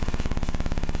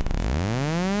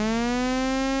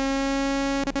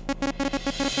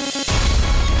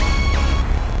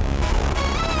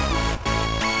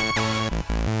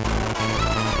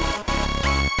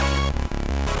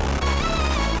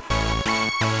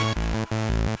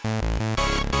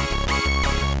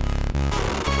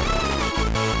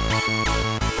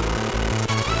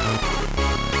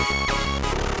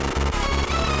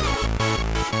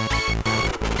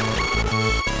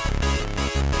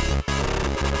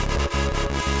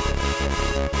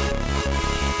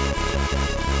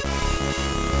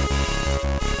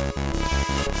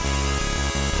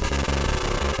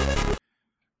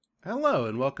Hello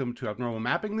and welcome to Abnormal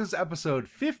Mapping. This is episode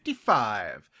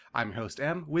 55. I'm your host,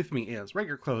 M. With me is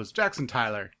regular clothes Jackson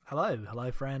Tyler. Hello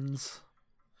friends.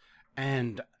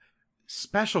 And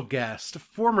special guest,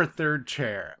 former third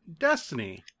chair,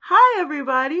 Destiny. Hi,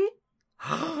 everybody.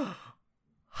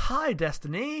 Hi,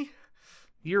 Destiny.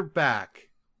 You're back.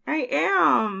 I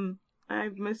am.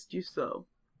 I've missed you so.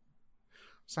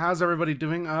 So how's everybody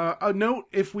doing? A note,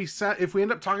 if we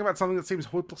end up talking about something that seems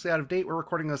hopelessly out of date, we're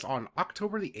recording this on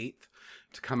October the 8th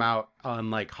to come out on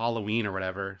like Halloween or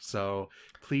whatever. So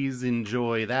please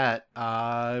enjoy that.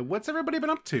 What's everybody been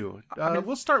up to?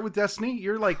 We'll start with Destiny.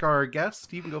 You're like our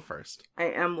guest. You can go first. I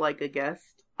am like a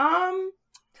guest.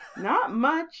 Not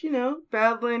much,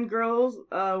 Badland Girls,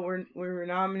 we were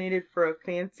nominated for a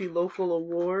fancy local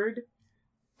award.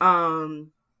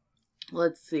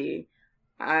 Let's see.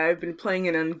 I've been playing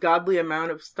an ungodly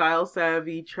amount of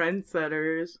style-savvy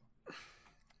trendsetters.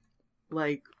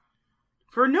 Like,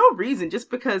 for no reason,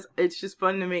 just because it's just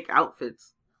fun to make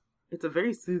outfits. It's a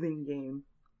very soothing game.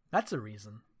 That's a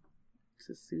reason. It's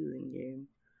a soothing game.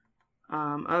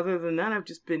 Other than that, I've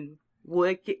just been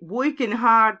working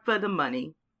hard for the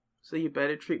money. So you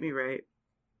better treat me right.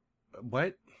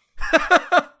 What?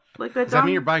 Like Does that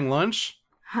mean you're buying lunch?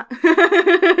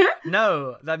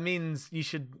 No, that means you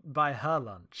should buy her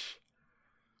lunch.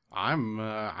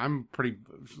 I'm pretty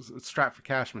strapped for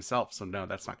cash myself, so no,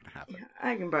 that's not going to happen. Yeah,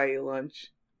 I can buy you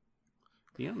lunch.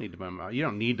 You don't need to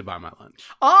buy my lunch.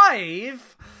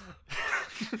 I've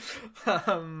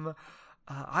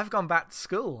gone back to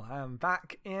school. I'm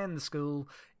back in the school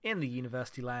in the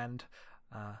university land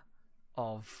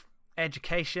of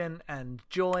education and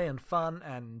joy and fun,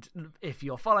 and if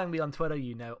you're following me on Twitter,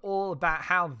 you know all about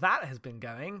how that has been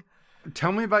going.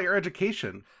 Tell me about your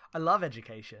education. I love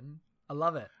education. I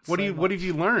love it. What have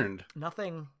you learned?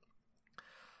 Nothing.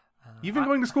 You've been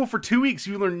going to school for 2 weeks.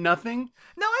 You learned nothing?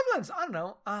 No, I've learned. I don't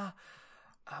know.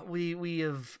 We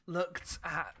have looked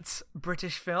at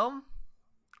British film.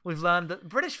 We've learned that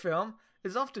British film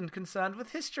is often concerned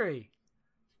with history.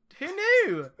 Who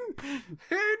knew?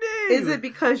 Who knew? Is it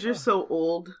because you're so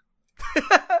old?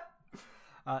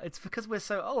 It's because we're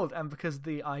so old, and because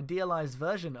the idealized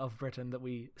version of Britain that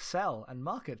we sell and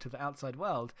market to the outside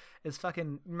world is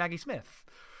fucking Maggie Smith.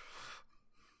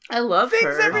 I love Things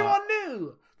her. everyone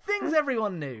knew. Things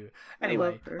everyone knew. Anyway, I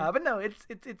love her. but no,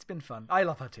 it's been fun. I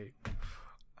love her too.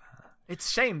 It's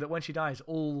a shame that when she dies,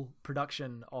 all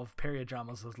production of period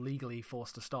dramas was legally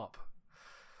forced to stop.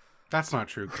 That's not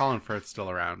true. Colin Firth's still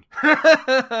around.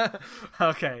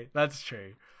 Okay, that's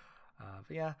true.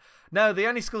 But yeah. No, the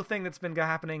only school thing that's been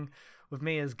happening with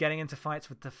me is getting into fights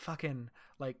with the fucking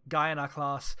guy in our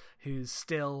class who's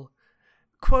still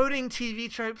quoting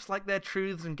TV tropes like they're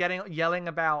truths and yelling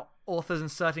about authors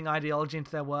inserting ideology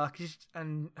into their work.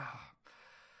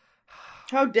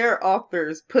 How dare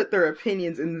authors put their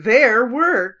opinions in their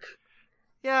work?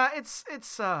 Yeah, it's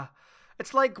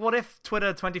like, what if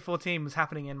Twitter 2014 was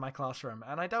happening in my classroom?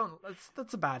 And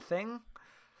that's a bad thing.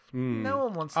 No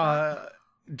one wants that.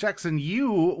 Jackson,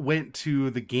 you went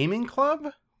to the gaming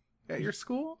club at your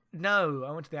school? No,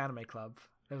 I went to the anime club.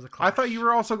 There was a clash. I thought you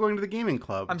were also going to the gaming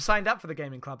club. I'm signed up for the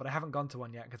gaming club, but I haven't gone to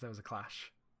one yet because there was a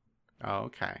clash. Oh,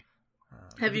 okay.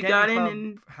 Have you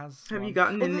gotten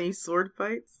in any sword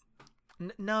fights?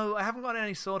 No, I haven't gotten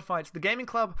any sword fights. The gaming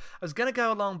club, I was gonna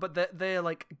go along, but they're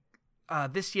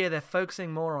this year they're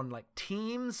focusing more on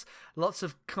teams. Lots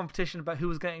of competition about who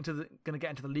was going to get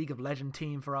into the League of Legends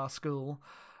team for our school.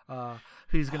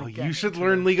 Who's going to get? You should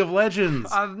learn League of Legends.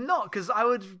 I'm not, because I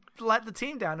would let the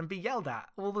team down and be yelled at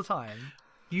all the time.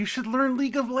 You should learn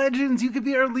League of Legends. You could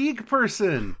be our League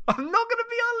person. I'm not going to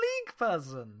be our League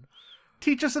person.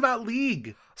 Teach us about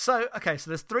League. So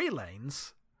there's 3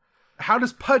 lanes. How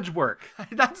does Pudge work?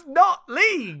 That's not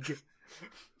League.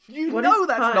 You know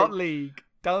that's Pudge? not League.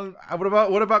 Don't.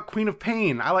 What about Queen of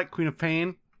Pain? I like Queen of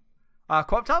Pain.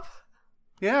 Quap Top?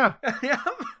 Yeah. Yeah.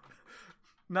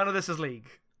 None of this is League.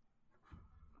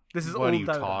 This is what all are you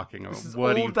Dota. talking about? This is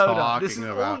What are all you Dota. talking This is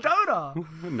about? all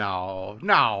Dota. No.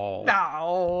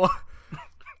 No.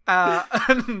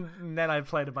 And then I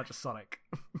played a bunch of Sonic.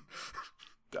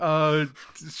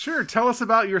 Sure. Tell us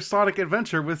about your Sonic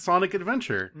adventure with Sonic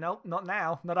Adventure. Nope, not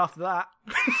now. Not after that.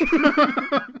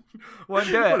 Won't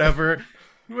do it. Whatever.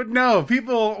 But no,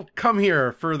 people come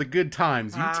here for the good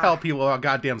times. You tell people about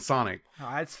goddamn Sonic.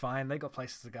 Oh, it's fine. They got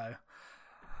places to go.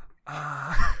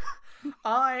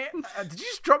 Did you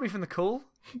just drop me from the call?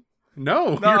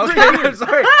 No, No, you're okay, I'm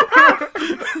sorry.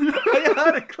 I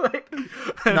heard a click.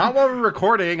 not while we're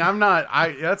recording. I'm not.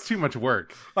 That's too much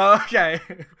work. Okay.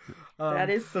 That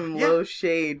is some low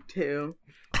shade too.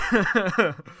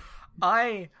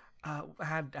 I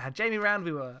had Jamie around.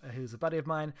 Who's a buddy of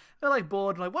mine. They're like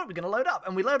bored. Like, what are we going to load up?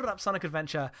 And we loaded up Sonic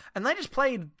Adventure, and they just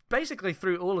played basically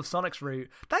through all of Sonic's route.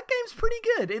 That game's pretty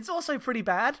good. It's also pretty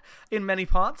bad in many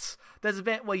parts. There's a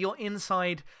bit where you're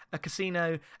inside a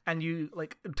casino and you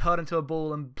like turn into a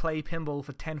ball and play pinball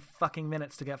for 10 fucking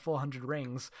minutes to get 400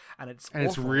 rings, and it's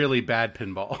it's really bad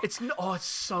pinball. It's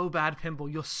so bad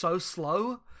pinball. You're so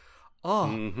slow. Oh.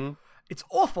 Mm-hmm. It's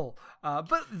awful,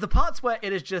 but the parts where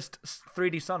it is just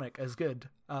 3D Sonic is good,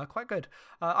 quite good.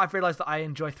 I've realized that I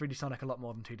enjoy 3D Sonic a lot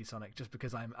more than 2D Sonic, just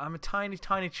because I'm a tiny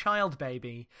child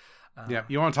baby. Yeah,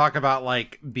 you want to talk about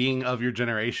like being of your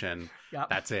generation? Yep.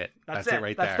 That's it. That's it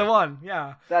right That's there. the one.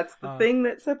 Yeah, That's the thing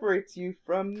that separates you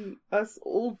from us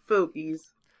old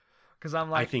fogies. because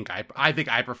I'm like, I think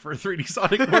I prefer 3D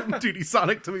Sonic more than 2D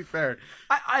Sonic. To be fair,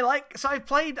 I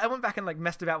went back and like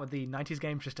messed about with the 90s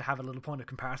games just to have a little point of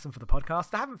comparison for the podcast.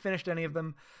 I haven't finished any of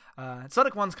them.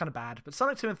 Sonic 1's kind of bad, but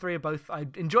Sonic 2 and 3 are both, I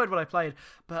enjoyed what I played,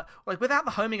 but like without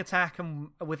the homing attack and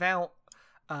without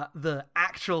the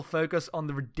actual focus on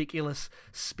the ridiculous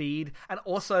speed, and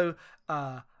also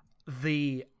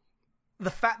the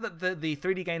fact that the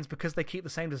 3D games, because they keep the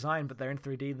same design but they're in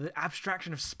 3D, the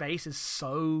abstraction of space is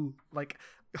so like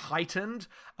heightened.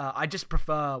 I just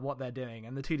prefer what they're doing,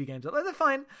 and the 2D games they're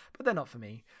fine, but they're not for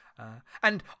me.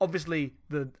 And obviously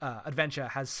the Adventure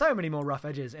has so many more rough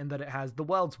edges in that it has the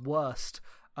world's worst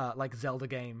like Zelda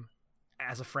game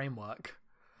as a framework,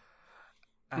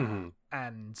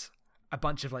 and a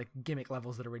bunch of like gimmick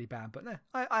levels that are really bad. But no,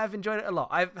 I've enjoyed it a lot.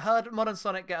 I've heard Modern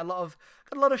Sonic got a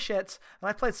lot of shit, and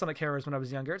I played Sonic Heroes when I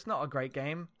was younger. It's not a great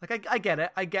game. Like I get it.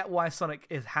 I get why Sonic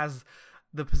has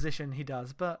the position he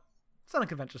does, but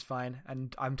Sonic Adventure's fine,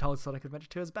 and I'm told Sonic Adventure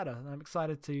 2 is better, and I'm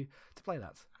excited to play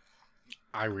that.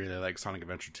 I really like Sonic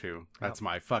Adventure 2. That's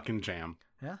my fucking jam.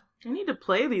 Yeah, I need to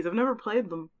play these. I've never played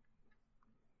them.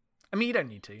 I mean, you don't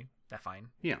need to. They're fine.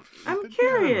 Yeah, I'm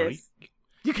curious.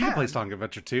 You can play Sonic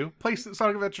Adventure 2. Play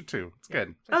Sonic Adventure 2. It's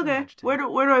good. Okay, where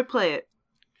do I play it?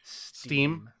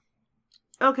 Steam.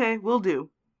 Okay, will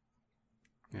do.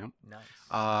 Yeah. Nice.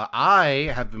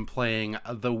 I have been playing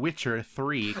The Witcher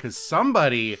 3 because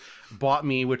somebody bought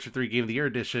me Witcher 3 Game of the Year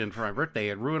edition for my birthday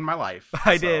and ruined my life.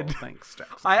 I did. Thanks,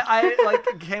 Jackson. I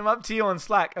like came up to you on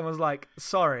Slack and was like,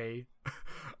 sorry,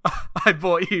 I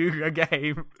bought you a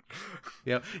game.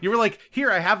 Yeah, you were like,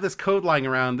 here, I have this code lying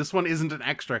around. This one isn't an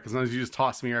extra, because sometimes you just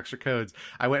toss me your extra codes.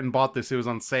 I went and bought this. It was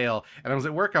on sale. And I was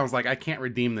at work. I was like, I can't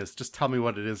redeem this. Just tell me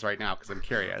what it is right now, because I'm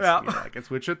curious. Yeah. And you're like, it's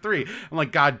Witcher 3. I'm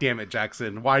like, God damn it,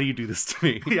 Jackson. Why do you do this to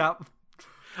me? Yep.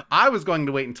 I was going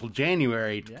to wait until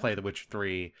January to play The Witcher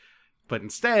 3. But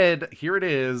instead, here it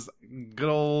is, good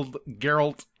old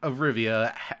Geralt of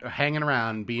Rivia hanging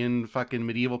around, being fucking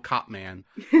medieval cop man.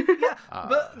 Yeah,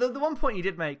 but the one point you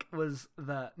did make was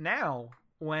that now,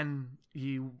 when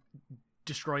you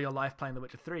destroy your life playing The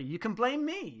Witcher 3, you can blame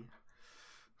me.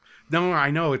 No,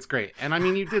 I know, it's great. And I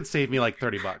mean, you did save me like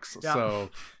 $30, Yeah. so...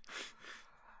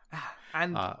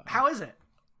 And how is it?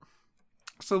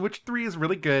 So Witcher 3 is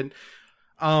really good.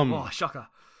 Oh, shocker.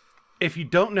 If you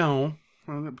don't know,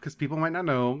 because people might not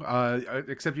know,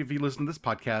 except if you listen to this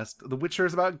podcast, The Witcher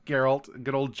is about Geralt,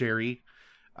 good old Jerry.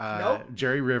 Nope.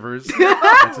 Jerry Rivers.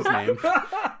 That's his name.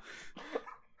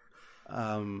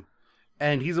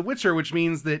 And he's a Witcher, which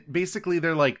means that basically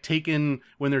they're like taken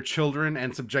when they're children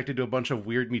and subjected to a bunch of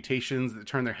weird mutations that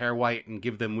turn their hair white and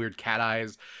give them weird cat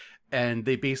eyes. And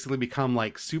they basically become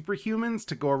like superhumans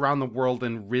to go around the world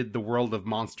and rid the world of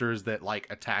monsters that like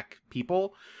attack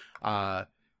people.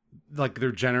 Like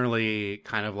they're generally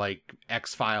kind of like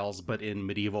X-Files, but in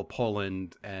medieval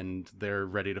Poland, and they're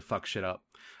ready to fuck shit up.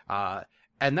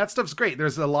 And that stuff's great.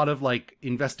 There's a lot of like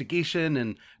investigation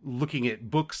and looking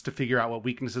at books to figure out what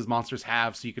weaknesses monsters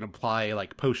have, so you can apply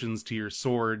like potions to your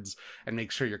swords and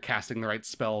make sure you're casting the right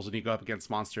spells when you go up against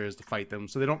monsters to fight them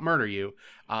so they don't murder you.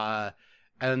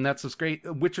 And that's what's great.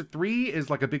 Witcher 3 is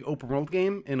like a big open world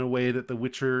game in a way that The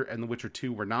Witcher and The Witcher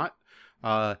 2 were not.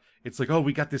 It's like, oh,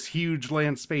 we got this huge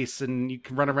land space and you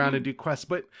can run around and do quests,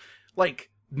 but like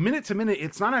minute to minute,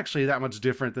 it's not actually that much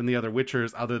different than the other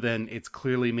Witchers, other than it's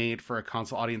clearly made for a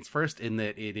console audience first, in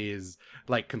that it is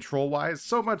like control wise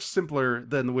so much simpler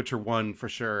than The Witcher 1 for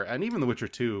sure, and even The Witcher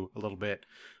 2 a little bit.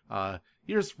 You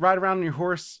just ride around on your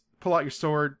horse, pull out your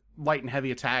sword, light and heavy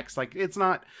attacks. Like it's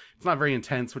not very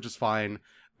intense, which is fine.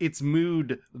 Its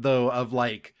mood though of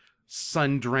like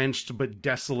sun-drenched but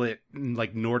desolate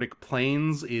like Nordic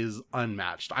plains is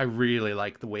unmatched. I really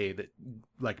like the way that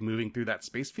like moving through that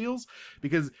space feels,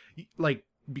 because like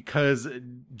because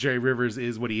Jerry Rivers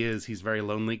is what he is, he's very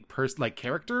lonely like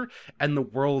character, and the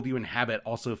world you inhabit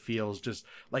also feels just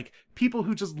like people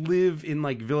who just live in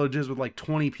like villages with like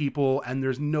 20 people and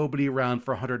there's nobody around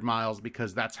for 100 miles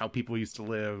because that's how people used to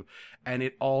live, and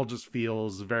it all just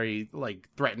feels very like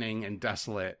threatening and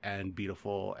desolate and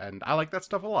beautiful, and I like that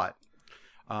stuff a lot.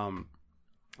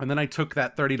 And then I took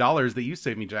that $30 that you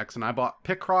saved me, Jackson. I bought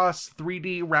Picross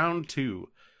 3D Round 2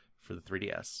 for the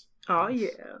 3DS. Oh, yeah.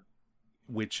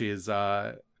 Which is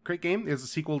a great game. It's a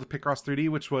sequel to Picross 3D,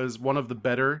 which was one of the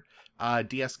better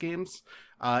DS games.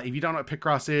 If you don't know what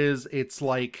Picross is, it's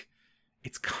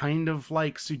kind of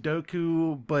like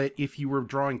Sudoku, but if you were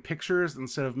drawing pictures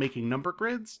instead of making number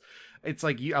grids. It's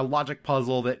like a logic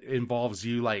puzzle that involves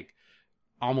you like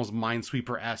almost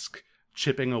Minesweeper-esque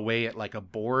chipping away at like a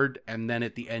board, and then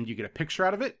at the end you get a picture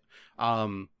out of it.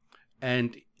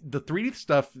 And the 3D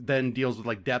stuff then deals with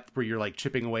like depth, where you're like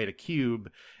chipping away at a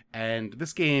cube. And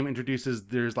this game introduces,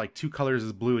 there's like two colors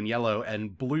as blue and yellow,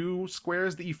 and blue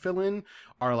squares that you fill in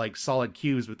are like solid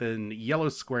cubes, but then yellow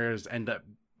squares end up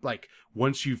like,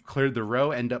 once you've cleared the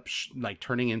row, end up like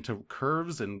turning into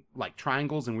curves and like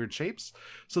triangles and weird shapes.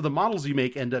 So the models you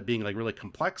make end up being like really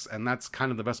complex, and that's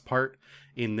kind of the best part,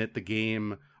 in that the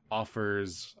game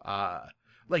offers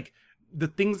like the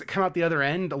things that come out the other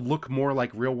end look more like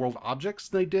real world objects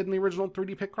than they did in the original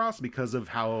 3D Picross, because of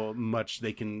how much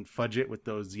they can fudge it with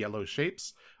those yellow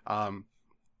shapes.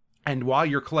 And while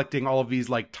you're collecting all of these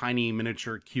like tiny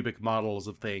miniature cubic models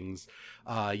of things,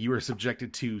 you are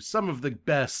subjected to some of the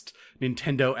best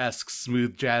Nintendo-esque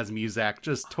smooth jazz music,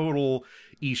 just total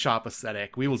eShop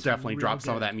aesthetic. We will definitely drop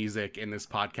some of that music in this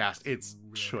podcast. It's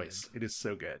choice. It is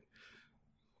so good.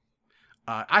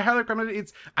 I highly recommend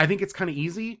it. I think it's kind of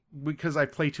easy because I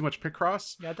play too much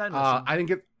Picross. Yeah, don't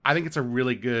listen. I think it's a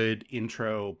really good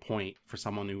intro point for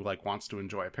someone who like wants to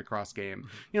enjoy a Picross game.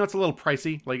 Mm-hmm. You know, it's a little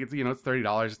pricey. Like it's it's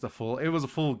 $30. It was a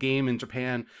full game in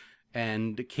Japan,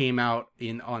 and it came out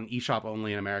on eShop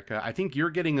only in America. I think you're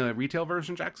getting a retail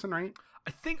version, Jackson, right?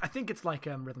 I think it's like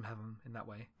Rhythm Heaven in that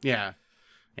way. Yeah.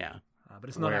 But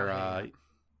it's not out yet.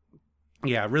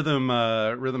 Yeah, Rhythm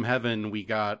Heaven,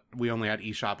 we only had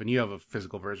eShop, and you have a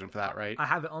physical version for that, right? I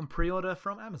have it on pre-order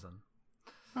from Amazon.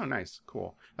 Oh, nice.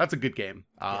 Cool. That's a good game.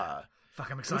 Fuck,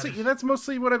 I'm excited. That's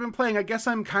mostly what I've been playing. I guess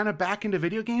I'm kind of back into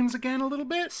video games again a little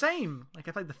bit. Same. Like,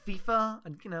 I played the FIFA,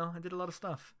 and, I did a lot of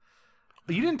stuff.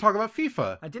 You didn't talk about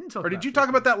FIFA. I didn't talk Or about did you FIFA. talk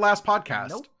about that last podcast?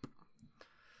 Nope.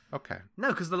 Okay. No,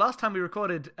 because the last time we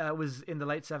recorded was in the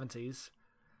late 70s.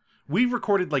 We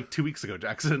recorded like 2 weeks ago,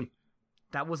 Jackson.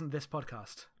 That wasn't this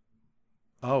podcast.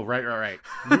 Oh, right.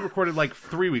 We recorded like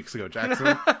 3 weeks ago,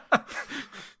 Jackson.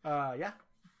 Yeah.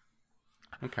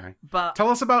 Okay. But tell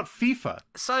us about FIFA.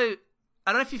 So,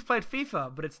 I don't know if you've played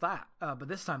FIFA, but it's that. But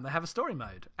this time they have a story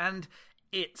mode, and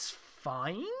it's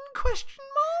fine? Question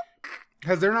mark?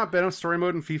 Has there not been a story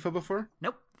mode in FIFA before?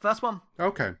 Nope. First one.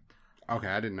 Okay,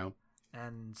 I didn't know.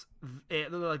 And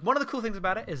like one of the cool things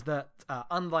about it is that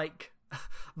unlike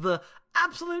the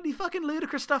absolutely fucking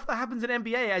ludicrous stuff that happens in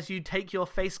NBA as you take your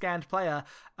face scanned player,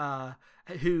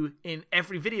 who in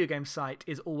every video game site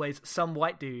is always some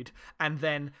white dude, and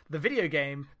then the video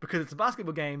game, because it's a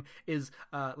basketball game, is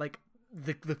like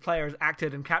the player is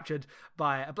acted and captured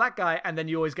by a black guy, and then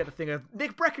you always get the thing of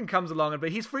Nick Brecken comes along,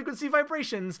 but he's frequency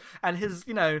vibrations, and his,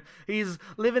 he's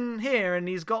living here, and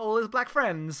he's got all his black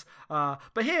friends.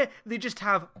 But here, they just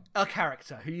have a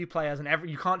character who you play as, and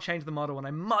you can't change the model, and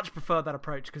I much prefer that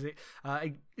approach, because it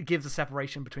gives a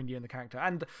separation between you and the character.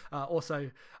 And also,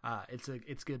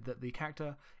 it's good that the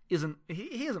character isn't,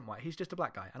 he isn't white, he's just a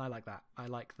black guy, and I like that. I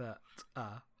like that...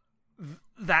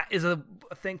 that is a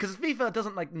thing, because FIFA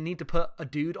doesn't need to put a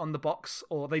dude on the box,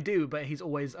 or they do, but he's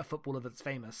always a footballer that's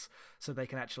famous, so they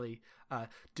can actually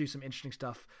do some interesting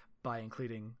stuff by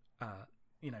including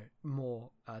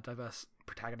more diverse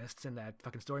protagonists in their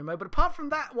fucking story mode. But apart from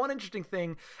that, one interesting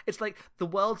thing, it's like the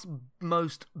world's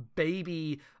most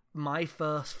baby my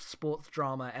first sports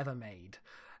drama ever made.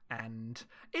 And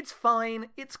it's fine.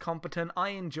 It's competent.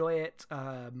 I enjoy it.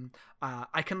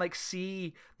 I can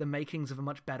see the makings of a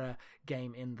much better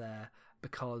game in there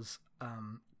because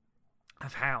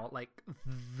of how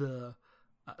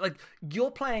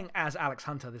you're playing as Alex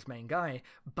Hunter, this main guy,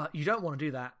 but you don't want to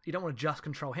do that. You don't want to just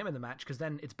control him in the match because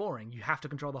then it's boring. You have to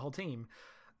control the whole team.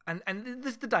 And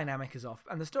the dynamic is off.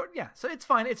 And the story, yeah. So it's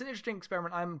fine. It's an interesting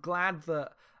experiment. I'm glad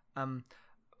that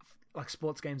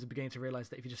sports games are beginning to realize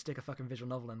that if you just stick a fucking visual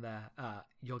novel in there,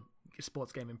 your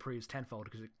sports game improves tenfold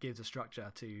because it gives a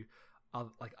structure to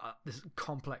this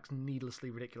complex, needlessly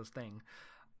ridiculous thing.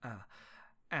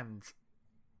 And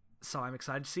so I'm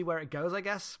excited to see where it goes, I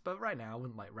guess. But right now, I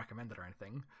wouldn't recommend it or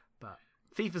anything. But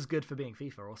FIFA's good for being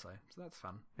FIFA also, so that's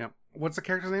fun. Yeah. What's the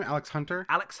character's name? Alex Hunter?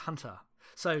 Alex Hunter.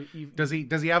 So you Does he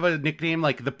have a nickname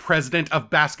like the president of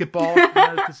basketball?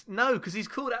 no, because he's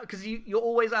called out because you're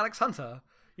always Alex Hunter.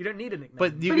 You don't need a nickname.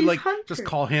 But you But could he's like Hunter. just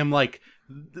call him like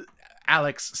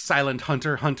Alex Silent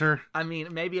Hunter. I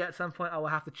mean, maybe at some point I will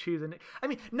have to choose a nick. I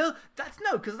mean, no,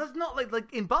 because that's not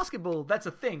like in basketball. That's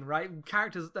a thing, right?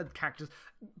 Characters,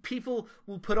 people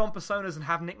will put on personas and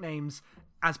have nicknames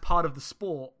as part of the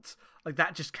sport. Like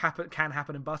that just can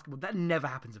happen in basketball. That never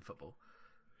happens in football.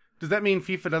 Does that mean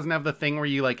FIFA doesn't have the thing where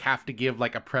you like have to give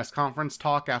like a press conference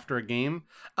talk after a game?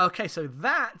 Okay, so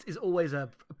that is always a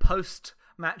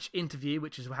post-match interview,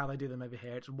 which is how they do them over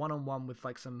here. It's one-on-one with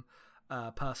like some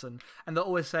person, and they'll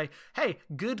always say, "Hey,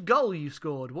 good goal you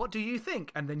scored. What do you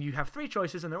think?" And then you have 3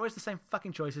 choices, and they're always the same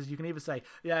fucking choices. You can either say,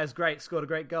 "Yeah, it's great, scored a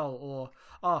great goal," or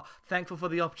 "Oh, thankful for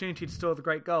the opportunity to score the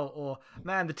great goal," or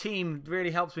 "Man, the team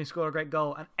really helps me score a great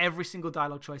goal." And every single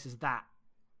dialogue choice is that.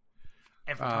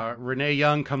 Every time. Renee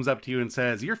Young comes up to you and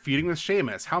says, "You're feuding with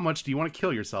Sheamus. How much do you want to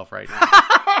kill yourself right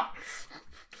now?"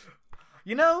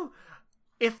 You know,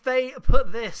 if they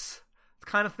put this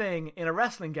kind of thing in a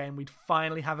wrestling game, we'd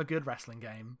finally have a good wrestling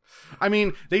game. I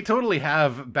mean, they totally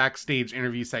have backstage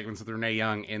interview segments with Renee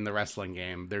Young in the wrestling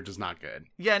game. They're just not good.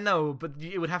 Yeah, no, but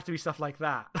it would have to be stuff like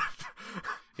that.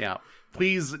 Yeah.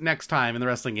 Please, next time in the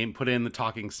wrestling game, put in the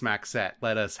Talking Smack set.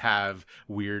 Let us have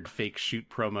weird fake shoot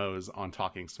promos on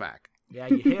Talking Smack. Yeah,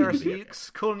 you hear us,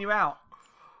 Ukes, calling you out.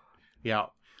 Yeah.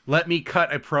 Let me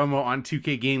cut a promo on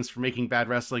 2K Games for making bad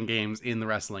wrestling games in the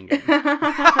wrestling game.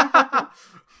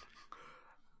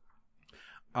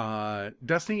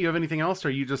 Destiny, you have anything else, or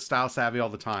are you just style savvy all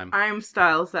the time? I'm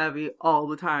style savvy all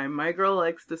the time. My girl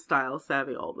likes to style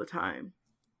savvy all the time.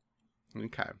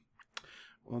 Okay.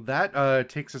 Well, that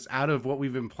takes us out of what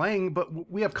we've been playing, but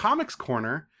we have Comics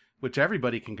Corner, which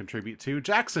everybody can contribute to.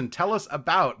 Jackson, tell us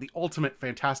about the Ultimate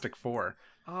Fantastic Four.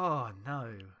 Oh,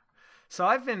 no. So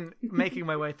I've been making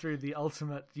my way through the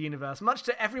Ultimate Universe, much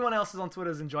to everyone else's on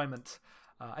Twitter's enjoyment.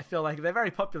 I feel like they're very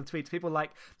popular tweets. People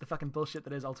like the fucking bullshit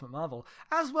that is Ultimate Marvel.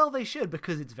 As well they should,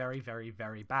 because it's very, very,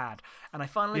 very bad. And I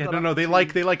finally got up they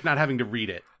to... like not having to read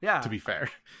it, Yeah. to be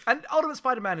fair. And Ultimate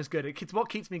Spider-Man is good. It's what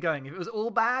keeps me going. If it was all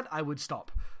bad, I would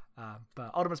stop. But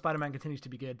Ultimate Spider-Man continues to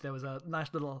be good. There was a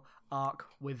nice little arc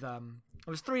with it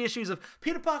was 3 issues of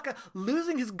Peter Parker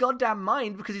losing his goddamn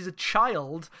mind because he's a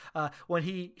child when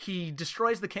he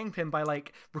destroys the Kingpin by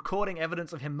like recording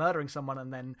evidence of him murdering someone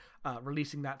and then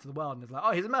releasing that to the world. And it's like,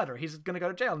 oh, he's a murderer, he's gonna go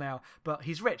to jail now, but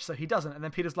he's rich, so he doesn't. And then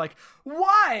Peter's like,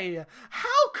 why?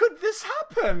 How could this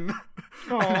happen?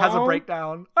 And has a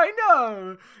breakdown. I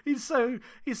know, he's so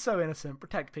innocent.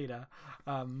 Protect Peter.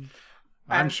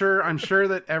 I'm sure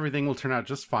that everything will turn out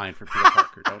just fine for Peter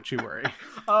Parker. Don't you worry.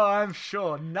 Oh, I'm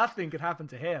sure nothing could happen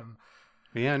to him.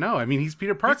 Yeah, no, I mean, he's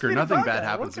Peter Parker. Peter Nothing Parker. bad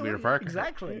happens to Peter Parker.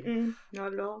 Exactly.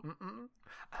 Not at all.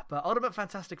 But Ultimate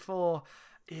Fantastic Four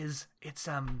it's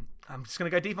I'm just gonna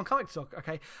go deep on comic talk.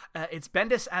 Okay, it's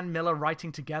Bendis and Miller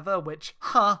writing together, which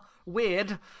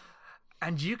weird,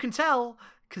 and you can tell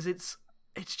because it's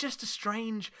just a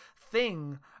strange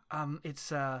thing.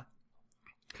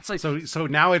 So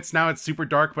now it's super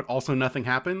dark, but also nothing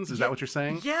happens. Is that what you're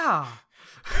saying? Yeah.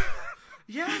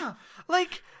 Yeah.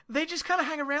 Like, they just kind of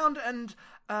hang around, and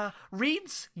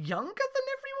Reed's younger than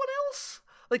everyone else.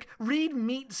 Like, Reed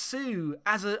meets Sue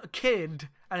as a kid,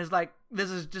 and is like,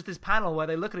 there's just this panel where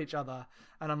they look at each other,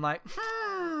 and I'm like,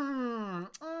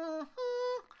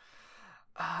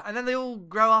 and then they all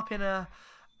grow up in a,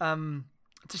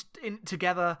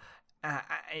 together,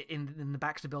 in the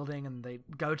Baxter building, and they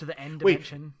go to the end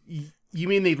dimension. Wait, you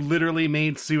mean they literally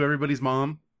made Sue everybody's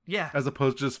mom? Yeah. As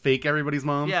opposed to just fake everybody's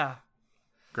mom? Yeah.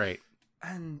 Great.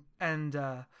 And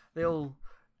they all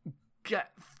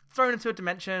get thrown into a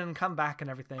dimension and come back and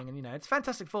everything, and it's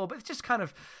Fantastic Four, but it's just kind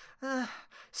of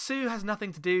Sue has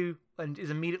nothing to do and is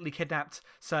immediately kidnapped,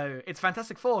 so it's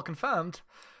Fantastic Four confirmed.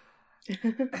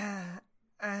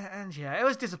 And yeah, it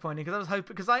was disappointing because I was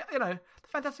hoping, because the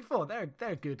Fantastic Four, they're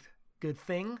a good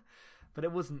thing, but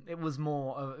it wasn't. It was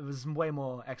way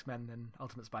more X-Men than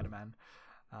Ultimate Spider-Man.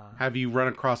 Have you run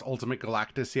across Ultimate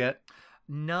Galactus yet?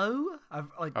 No,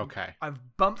 I've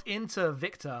bumped into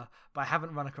Victor, but I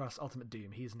haven't run across Ultimate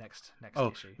Doom. He's next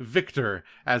issue. Victor,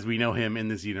 as we know him in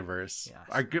this universe. Yes.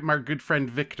 Our good friend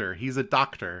Victor. He's a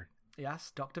doctor.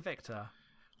 Yes, Dr. Victor.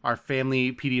 Our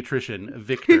family pediatrician,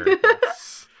 Victor.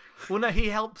 Yes. Well, no, he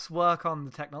helps work on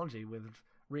the technology with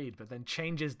Reed, but then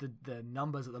changes the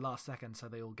numbers at the last second, so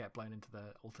they all get blown into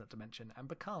the alternate dimension and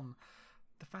become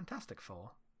the Fantastic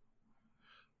Four.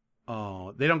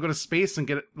 Oh, they don't go to space and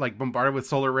get bombarded with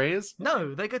solar rays?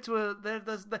 No, they go to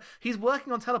he's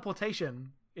working on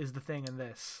teleportation is the thing in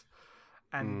this,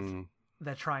 and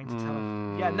they're trying to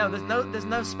tell. Yeah, no, there's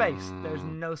no space. There's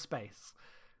no space.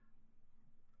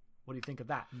 What do you think of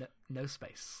that? No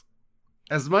space.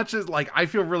 As much as, like, I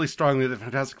feel really strongly that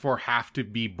Fantastic Four have to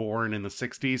be born in the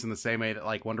 60s in the same way that,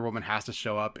 like, Wonder Woman has to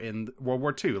show up in World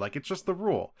War II. Like, it's just the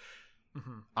rule.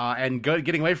 Mm-hmm. And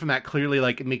getting away from that clearly,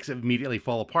 like, it makes it immediately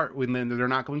fall apart when then they're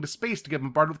not going to space to get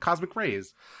bombarded with cosmic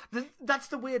rays. That's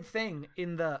the weird thing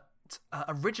in that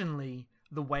originally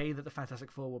the way that the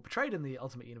Fantastic Four were portrayed in the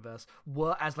Ultimate Universe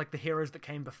were as, like, the heroes that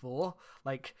came before.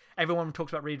 Like, everyone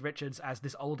talks about Reed Richards as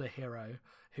this older hero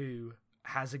who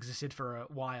has existed for a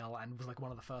while and was, like,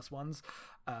 one of the first ones,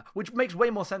 which makes way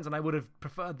more sense, and I would have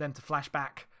preferred them to flash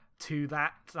back to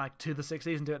that, like, to the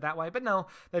 60s and do it that way. But no,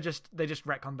 they just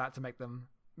retconned that to make them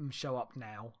show up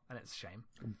now, and it's a shame.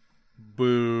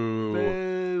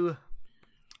 Boo.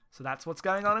 So that's what's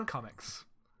going on in comics.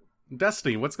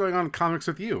 Destiny, what's going on in comics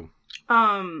with you?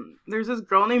 There's this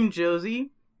girl named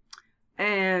Josie,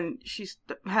 and she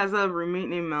has a roommate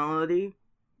named Melody,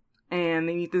 and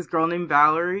they meet this girl named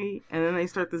Valerie, and then they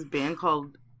start this band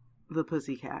called the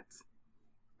Pussycats.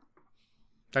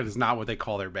 That is not what they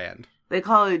call their band. They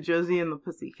call it Josie and the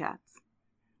Pussycats.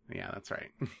 Yeah, that's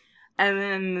right. And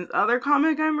then this other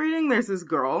comic I'm reading, there's this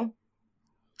girl,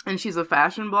 and she's a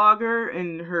fashion blogger,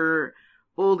 and her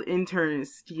old intern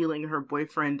is stealing her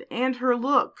boyfriend and her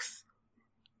looks.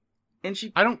 And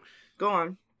I don't... Go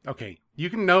on. Okay, you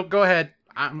can... No, go ahead.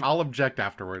 I'll object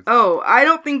afterwards. Oh, I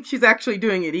don't think she's actually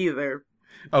doing it either.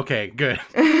 Okay, good.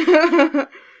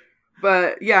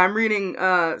 But yeah, I'm reading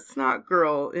Snot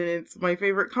Girl, and it's my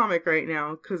favorite comic right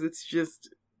now because it's just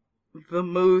the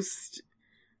most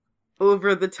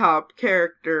over-the-top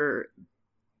character,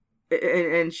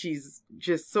 and she's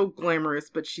just so glamorous,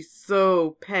 but she's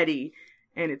so petty,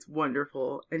 and it's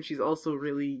wonderful. And she's also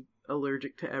really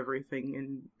allergic to everything,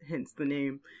 and hence the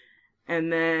name.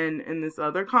 And then in this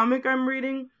other comic I'm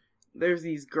reading, there's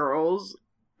these girls,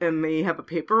 and they have a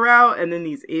paper route, and then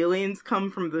these aliens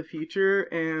come from the future,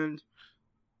 and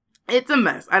it's a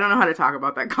mess. I don't know how to talk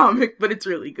about that comic, but it's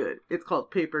really good. It's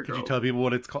called Paper Girl. Could you tell people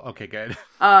what it's called? Okay, good.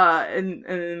 And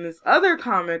in this other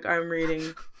comic I'm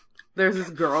reading, there's this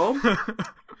girl.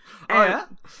 Oh,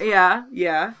 yeah?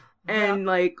 Yeah. And,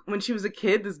 like, when she was a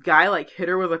kid, this guy, like, hit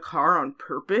her with a car on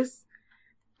purpose.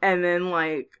 And then,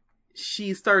 like,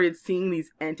 she started seeing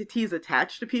these entities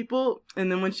attached to people.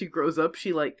 And then when she grows up,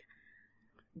 she, like,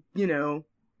 you know,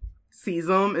 sees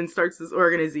them and starts this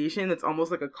organization that's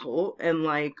almost like a cult. And,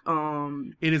 like,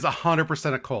 It is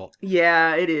 100% a cult.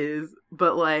 Yeah, it is.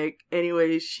 But, like,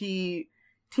 anyway, she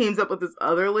teams up with this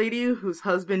other lady whose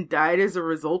husband died as a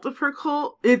result of her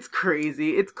cult. It's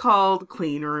crazy. It's called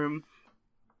Clean Room.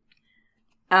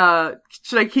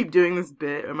 Should I keep doing this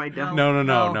bit? Am I done? No.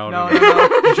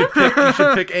 You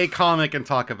should pick a comic and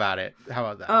talk about it. How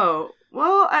about that? Oh,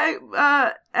 well,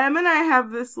 Em and I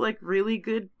have this, like, really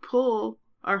good pull,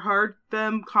 our hard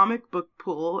femme comic book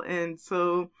pull, and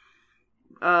so,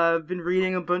 I've been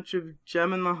reading a bunch of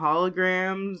Gem and the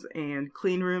Holograms, and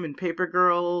Clean Room, and Paper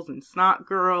Girls, and Snot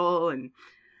Girl, and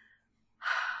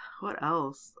what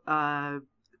else? A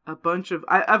bunch of,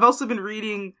 I've also been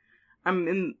reading, I'm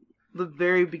in the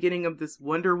very beginning of this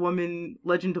Wonder Woman,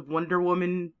 Legend of Wonder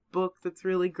Woman book that's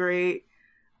really great.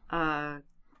 Sidebar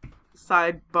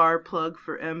plug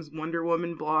for M's Wonder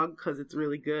Woman blog, because it's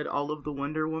really good, all of the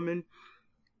Wonder Woman.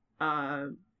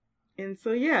 And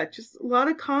so yeah, just a lot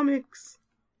of comics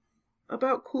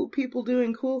about cool people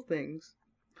doing cool things.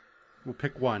 We'll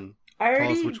pick one. Tell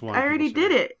us which one. I already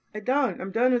did it.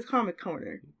 I'm done with Comic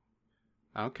Corner.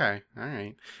 Okay,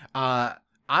 alright.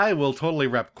 I will totally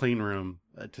rep Clean Room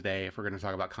today if we're going to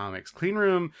talk about comics. Clean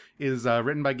Room is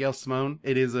written by Gail Simone.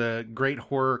 It is a great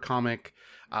horror comic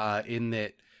in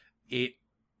that it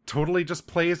totally just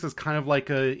plays as kind of like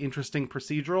a interesting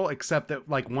procedural, except that,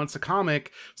 like, once a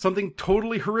comic, something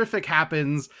totally horrific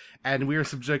happens and we are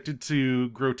subjected to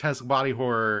grotesque body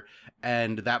horror,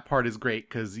 and that part is great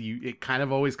because it kind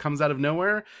of always comes out of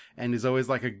nowhere and is always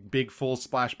like a big full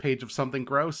splash page of something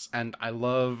gross, and I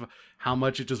love how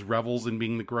much it just revels in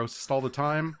being the grossest all the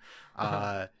time.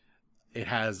 It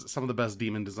has some of the best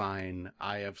demon design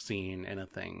I have seen in a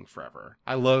thing forever.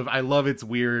 I love its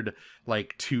weird,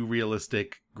 like, too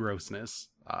realistic grossness.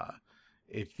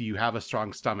 If you have a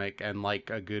strong stomach and like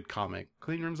a good comic,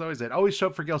 Clean Room's always it. Always show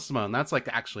up for Gail Simone. That's, like,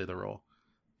 actually the rule.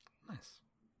 Nice.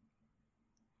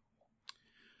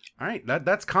 All right,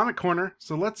 that's Comic Corner.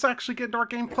 So let's actually get into our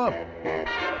game club.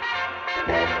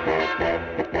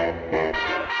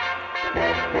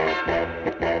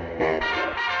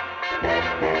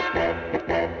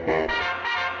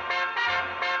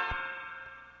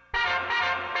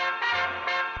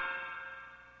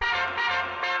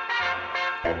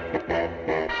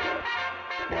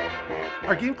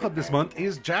 Our game club this month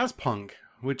is Jazzpunk,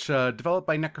 which developed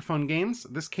by Necrophone Games.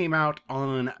 This came out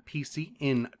on PC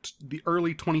in the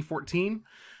early 2014.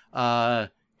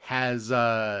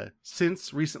 Has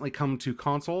since recently come to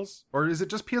consoles, or is it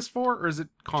just PS4, or is it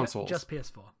consoles? Just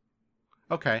PS4.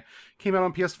 Okay, came out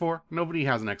on PS4. Nobody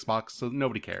has an Xbox, so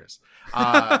nobody cares.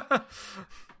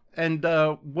 And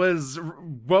was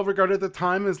well regarded at the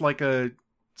time as like a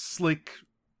slick,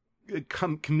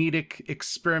 comedic,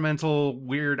 experimental,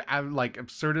 weird, like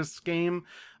absurdist game.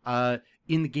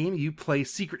 In the game, you play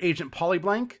Secret Agent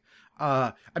Polyblank.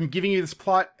 I'm giving you this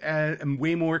plot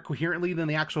way more coherently than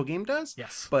the actual game does.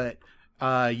 Yes. But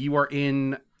you are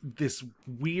in this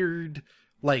weird,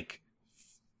 like,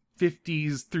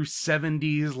 50s through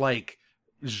 70s, like,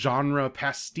 genre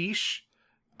pastiche.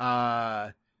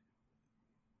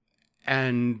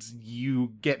 And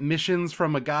you get missions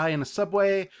from a guy in a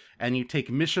subway, and you take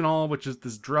Missional, which is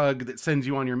this drug that sends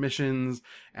you on your missions,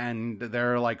 and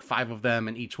there are like 5 of them,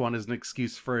 and each one is an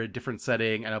excuse for a different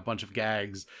setting and a bunch of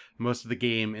gags. Most of the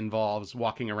game involves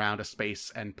walking around a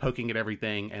space and poking at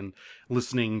everything and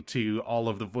listening to all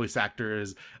of the voice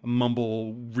actors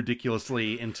mumble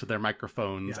ridiculously into their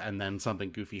microphones, and then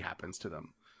something goofy happens to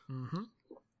them. Mm-hmm.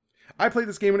 I played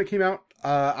this game when it came out.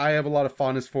 I have a lot of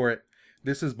fondness for it.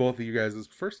 This is both of you guys'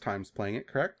 first times playing it,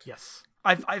 correct? Yes.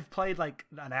 I've played like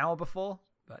an hour before,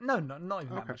 but not even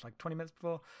that much, like 20 minutes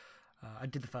before. I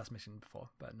did the first mission before,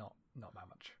 but not that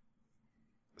much.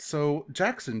 So,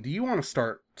 Jackson, do you want to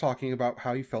start talking about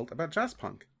how you felt about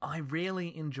Jazzpunk? I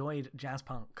really enjoyed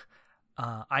Jazzpunk.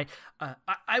 I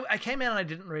came in and I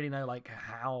didn't really know like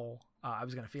how I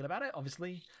was going to feel about it,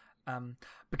 obviously.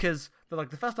 Because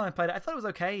the first time I played it, I thought it was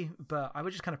okay, but I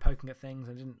was just kind of poking at things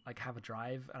and didn't like have a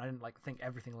drive, and I didn't like think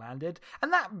everything landed.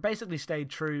 And that basically stayed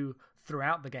true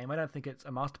throughout the game. I don't think it's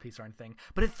a masterpiece or anything,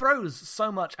 but it throws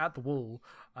so much at the wall,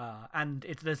 and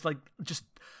there's like just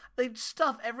they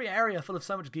stuff every area full of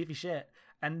so much goofy shit.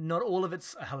 And not all of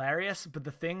it's hilarious, but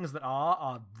the things that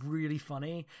are really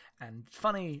funny, and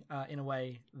funny in a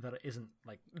way that it isn't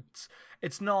like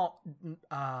it's not.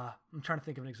 I'm trying to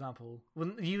think of an example.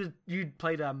 When you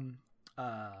played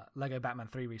Lego Batman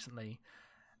 3 recently,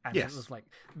 and yes. It was like,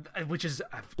 which is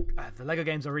the Lego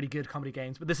games are really good comedy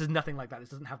games, but this is nothing like that. This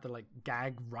doesn't have the like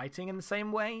gag writing in the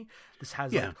same way. This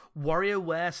has like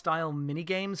WarioWare style mini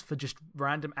games for just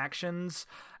random actions.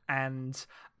 And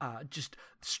just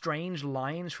strange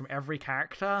lines from every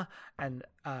character, and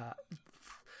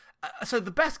so the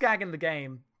best gag in the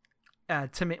game,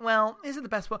 to me, well, is it the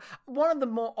best one? One of the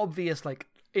more obvious, like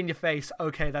in your face,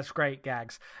 okay, that's great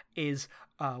gags, is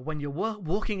when you're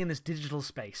walking in this digital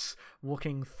space,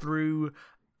 walking through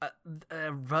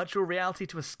virtual reality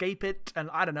to escape it, and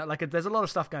I don't know, like there's a lot of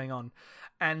stuff going on,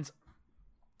 and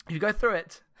you go through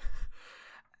it.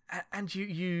 And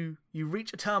you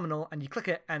reach a terminal and you click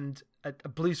it and a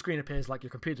blue screen appears like your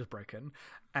computer's broken,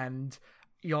 and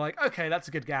you're like, okay, that's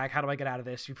a good gag. How do I get out of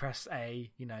this? You press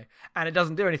A, and it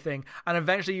doesn't do anything. And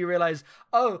eventually you realize,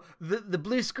 oh, the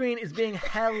blue screen is being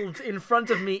held in front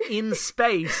of me in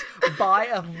space by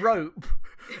a rope.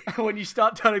 When you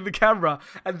start turning the camera,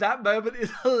 and that moment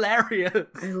is hilarious.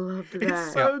 I love that.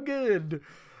 It's so good.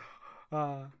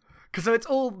 Because so it's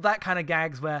all that kind of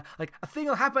gags where like a thing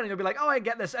will happen and you'll be like, oh, I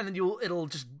get this, and then it'll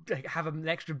just like, have an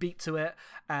extra beat to it,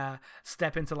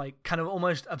 step into like kind of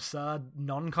almost absurd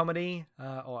non-comedy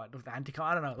or anti-comedy.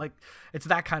 I don't know, like it's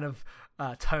that kind of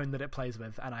tone that it plays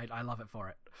with, and I love it for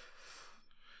it.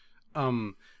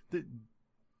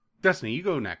 Destiny, you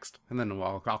go next, and then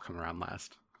I'll come around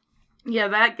last. Yeah,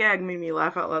 that gag made me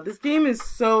laugh out loud. This game is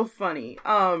so funny.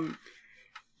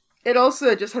 It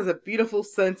also just has a beautiful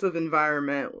sense of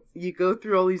environment. You go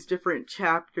through all these different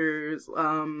chapters.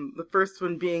 The first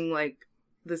one being like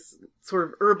this sort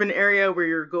of urban area where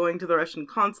you're going to the Russian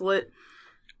consulate.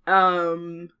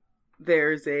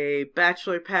 There's a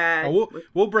bachelor pad. Oh,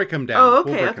 we'll break them down. Oh,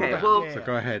 okay, okay. Well, so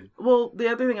go ahead. Well, the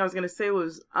other thing I was going to say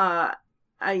was, I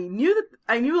knew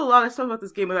a lot of stuff about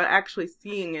this game without actually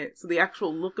seeing it. So the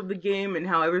actual look of the game and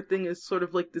how everything is sort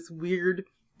of like this weird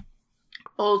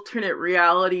alternate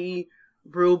reality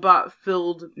robot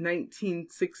filled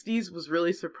 1960s was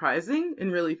really surprising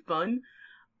and really fun.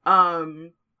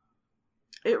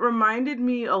 It reminded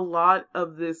me a lot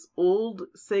of this old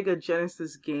Sega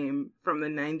Genesis game from the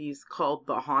 90s called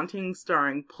The Haunting,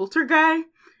 starring Poltergeist,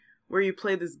 where you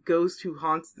play this ghost who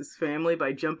haunts this family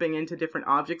by jumping into different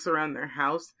objects around their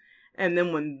house. And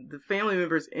then when the family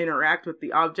members interact with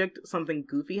the object, something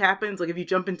goofy happens. Like if you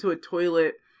jump into a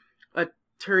toilet, a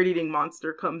turd-eating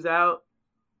monster comes out.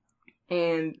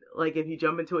 And like if you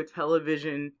jump into a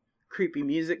television, creepy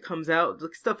music comes out.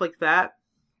 Like stuff like that.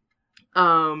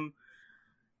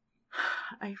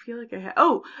 I feel like I had...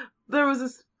 Oh, there was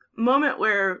this moment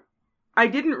where I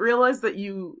didn't realize that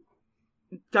you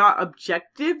got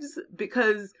objectives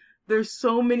because there's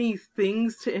so many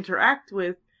things to interact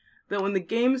with that when the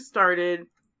game started,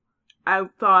 I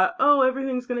thought, oh,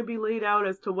 everything's going to be laid out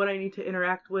as to what I need to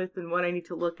interact with and what I need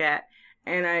to look at.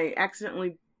 And I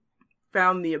accidentally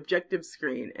found the objective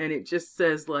screen, and it just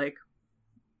says, like,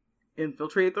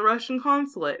 infiltrate the Russian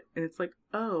consulate. And it's like,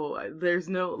 oh, there's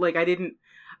no, like,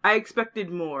 I expected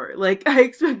more. Like, I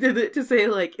expected it to say,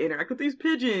 like, interact with these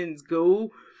pigeons,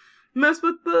 go mess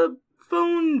with the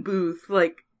phone booth,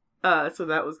 like, so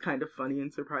that was kind of funny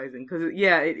and surprising, because,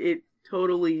 yeah, it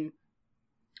totally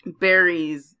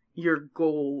buries your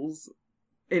goals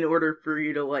in order for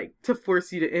you to, like, to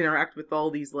force you to interact with all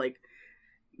these, like,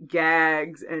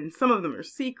 gags, and some of them are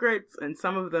secrets, and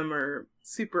some of them are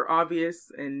super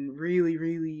obvious and really,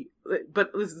 really,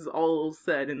 but this is all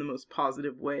said in the most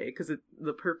positive way, because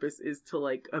the purpose is to,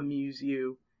 like, amuse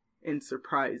you and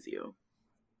surprise you.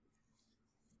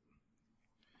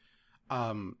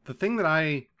 The thing that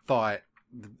I thought,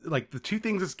 like, the two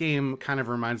things this game kind of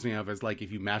reminds me of is, like,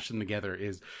 if you mash them together,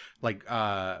 is like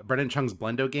Brennan Chung's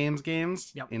Blendo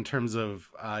games Yep. in terms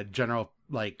of general,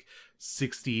 like,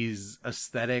 60s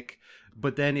aesthetic,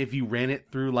 but then if you ran it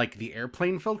through, like, the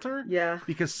airplane filter, Yeah.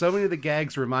 because so many of the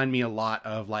gags remind me a lot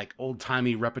of, like,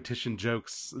 old-timey repetition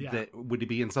jokes that would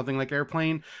be in something like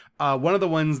Airplane. One of the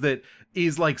ones that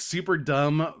is, like, super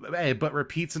dumb but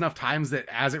repeats enough times that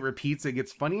as it repeats it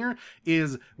gets funnier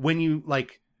is when you,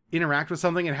 like, interact with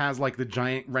something, it has, like, the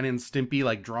giant Ren and Stimpy,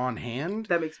 like, drawn hand.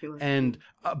 That makes me laugh. And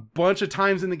a bunch of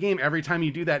times in the game, every time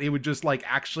you do that, it would just, like,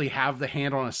 actually have the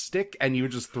hand on a stick, and you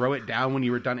would just throw it down when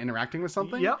you were done interacting with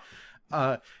something. Yep.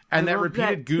 And that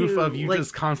repeated goof of you, like,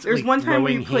 just constantly there's one time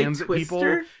throwing we played hands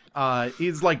Twister. at people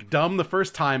is, like, dumb the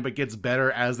first time, but gets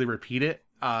better as they repeat it.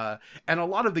 And a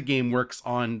lot of the game works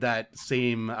on that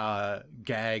same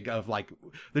gag of, like,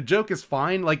 the joke is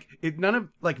fine, like,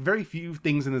 very few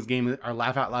things in this game are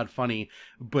laugh out loud funny,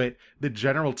 but the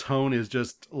general tone is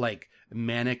just, like,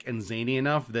 manic and zany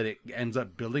enough that it ends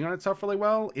up building on itself really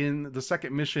well. In the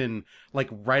second mission, like,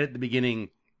 right at the beginning,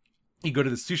 you go to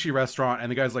the sushi restaurant and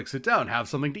the guy's like, sit down, have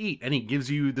something to eat, and he gives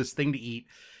you this thing to eat.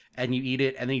 And you eat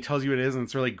it, and then he tells you what it is, and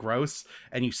it's really gross.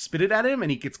 And you spit it at him,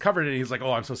 and he gets covered in it. And he's like,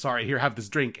 oh, I'm so sorry. Here, have this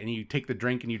drink. And you take the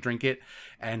drink, and you drink it.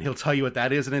 And he'll tell you what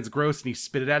that is, and it's gross. And you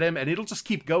spit it at him. And it'll just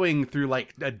keep going through,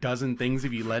 like, a dozen things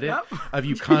if you let it. Of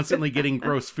you constantly getting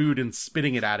gross food and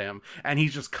spitting it at him. And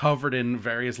he's just covered in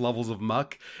various levels of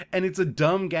muck. And it's a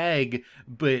dumb gag,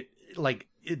 but, like,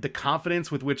 the confidence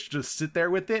with which to just sit there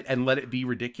with it and let it be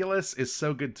ridiculous is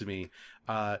so good to me.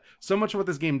 So much of what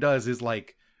this game does is,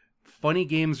 like, funny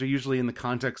games are usually in the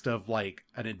context of, like,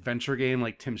 an adventure game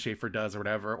like Tim Schafer does or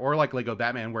whatever, or like Lego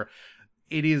Batman, where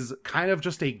it is kind of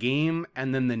just a game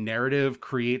and then the narrative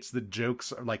creates the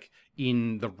jokes, like,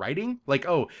 in the writing. Like,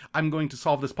 oh, I'm going to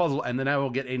solve this puzzle and then I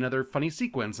will get another funny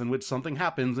sequence in which something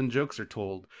happens and jokes are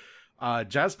told.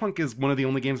 Jazzpunk is one of the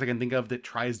only games I can think of that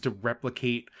tries to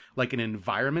replicate, like, an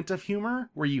environment of humor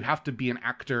where you have to be an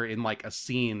actor in, like, a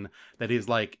scene that is,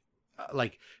 like,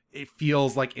 it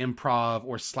feels like improv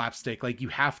or slapstick. Like, you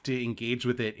have to engage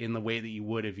with it in the way that you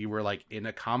would if you were, like, in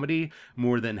a comedy,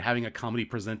 more than having a comedy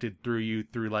presented through you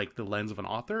through, like, the lens of an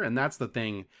author. And that's the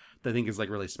thing that I think is, like,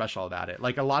 really special about it.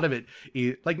 Like, a lot of it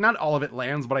is, like, not all of it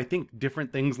lands, but I think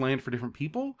different things land for different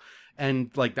people.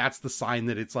 And, like, that's the sign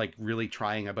that it's, like, really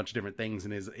trying a bunch of different things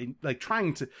and is, like,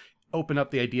 trying to open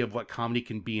up the idea of what comedy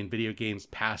can be in video games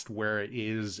past where it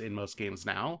is in most games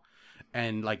now.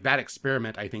 And, like, that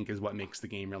experiment, I think, is what makes the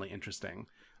game really interesting.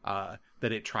 That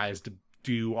it tries to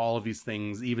do all of these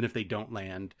things, even if they don't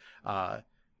land.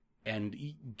 And,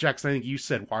 Jackson, I think you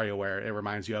said WarioWare it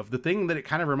reminds you of. The thing that it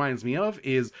kind of reminds me of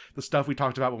is the stuff we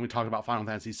talked about when we talked about Final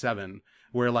Fantasy VII,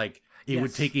 where, like, it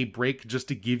would take a break just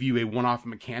to give you a one-off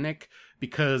mechanic,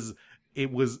 because it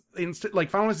was like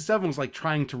Final Fantasy VII was, like,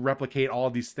 trying to replicate all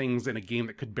of these things in a game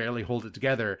that could barely hold it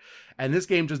together, and this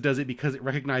game just does it because it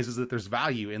recognizes that there's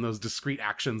value in those discrete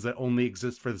actions that only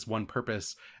exist for this one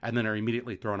purpose and then are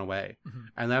immediately thrown away.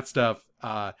 And that stuff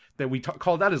that we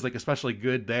called out as, like, especially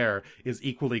good there is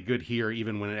equally good here,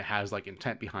 even when it has, like,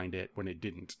 intent behind it when it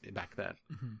didn't back then.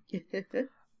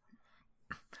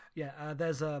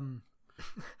 There's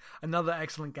another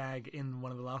excellent gag in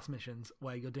one of the last missions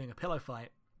where you're doing a pillow fight.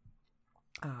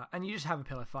 And you just have a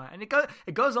pillow fight, and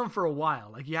it goes on for a while.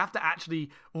 Like, you have to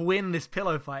actually win this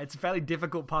pillow fight. It's a fairly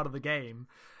difficult part of the game,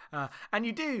 and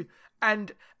you do.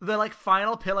 And the, like,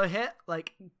 final pillow hit,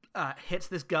 like, hits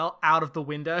this girl out of the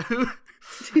window,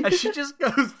 and she just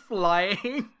goes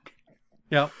flying.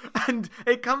 Yeah. And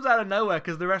it comes out of nowhere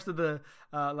because the rest of the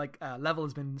level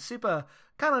has been super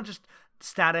kind of just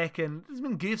static, and there's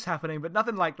been goofs happening, but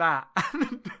nothing like that.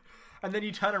 And then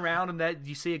you turn around and there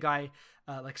you see a guy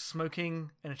like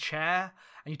smoking in a chair,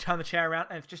 and you turn the chair around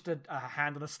and it's just a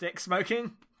hand on a stick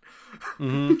smoking.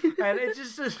 Mm-hmm. And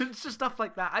it's just stuff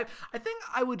like that. I think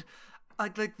I would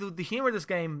like the humor of this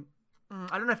game.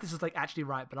 I don't know if this is like actually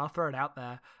right, but I'll throw it out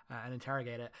there and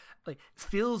interrogate it. Like, it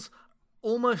feels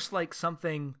almost like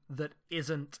something that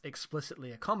isn't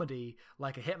explicitly a comedy,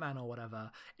 like a Hitman or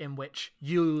whatever, in which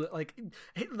you like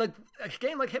a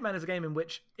game like Hitman is a game in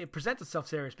which it presents itself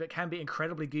serious, but it can be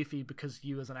incredibly goofy because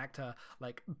you as an actor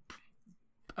like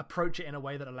approach it in a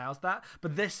way that allows that.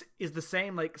 But this is the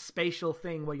same like spatial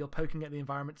thing where you're poking at the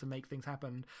environment to make things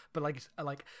happen, but like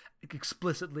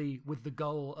explicitly with the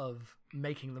goal of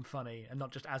making them funny and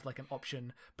not just as like an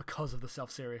option because of the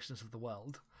self-seriousness of the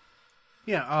world.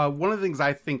 Yeah, one of the things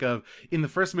I think of in the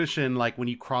first mission, like when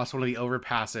you cross one of the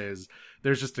overpasses,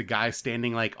 there's just a guy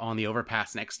standing like on the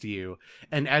overpass next to you.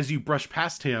 And as you brush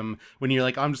past him, when you're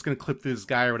like, oh, I'm just going to clip through this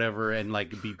guy or whatever and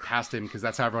like be past him because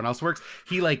that's how everyone else works,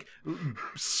 he like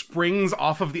springs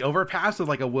off of the overpass with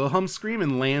like a Wilhelm scream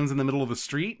and lands in the middle of the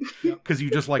street because you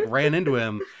just like ran into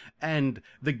him. And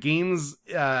the game's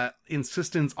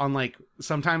insistence on like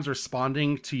sometimes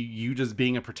responding to you just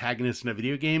being a protagonist in a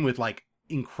video game with like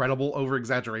incredible over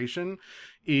exaggeration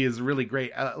is really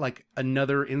great. Like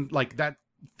another in like that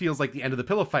feels like the end of the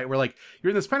pillow fight where like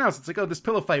you're in this penthouse, it's like, oh, this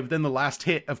pillow fight, but then the last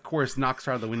hit of course knocks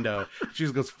her out of the window. She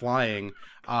just goes flying.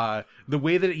 The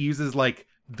way that it uses like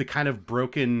the kind of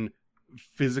broken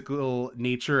physical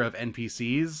nature of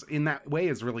NPCs in that way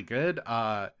is really good.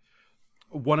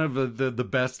 One of the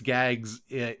best gags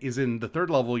is in the third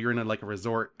level. You're in a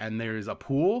resort and there's a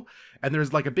pool and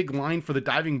there's like a big line for the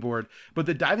diving board, but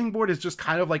the diving board is just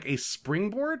kind of like a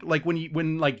springboard. Like when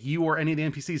you or any of the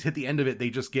NPCs hit the end of it, they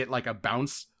just get like a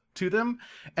bounce to them.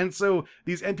 And so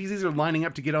these NPCs are lining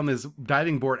up to get on this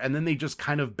diving board and then they just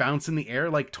kind of bounce in the air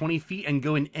like 20 feet and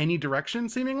go in any direction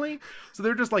seemingly. So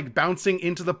they're just like bouncing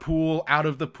into the pool, out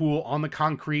of the pool, on the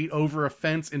concrete, over a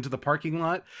fence, into the parking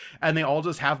lot. And they all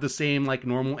just have the same like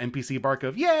normal NPC bark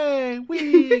of, yay,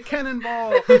 wee,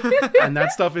 cannonball. And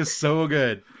that stuff is so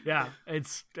good. Yeah,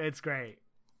 it's great.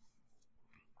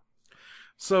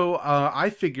 So I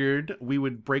figured we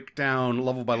would break down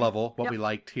level by level what we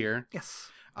liked here. Yes.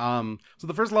 So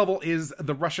the first level is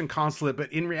the Russian consulate,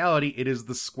 but in reality, it is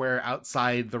the square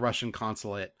outside the Russian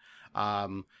consulate,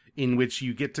 in which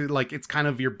you get to, like, it's kind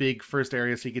of your big first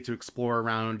area, so you get to explore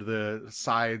around the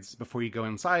sides before you go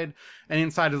inside. And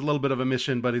inside is a little bit of a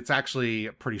mission, but it's actually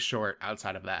pretty short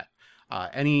outside of that.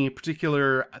 Any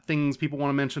particular things people want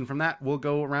to mention from that, we'll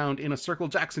go around in a circle.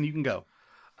 Jackson, you can go.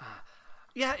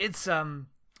 Yeah, it's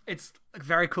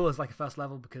very cool as like a first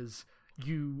level because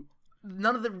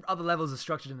none of the other levels are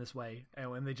structured in this way,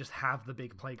 and they just have the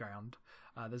big playground.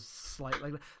 There's slight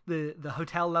like the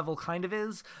hotel level kind of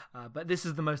is, but this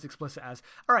is the most explicit as,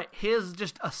 all right, here's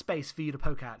just a space for you to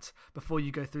poke at before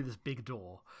you go through this big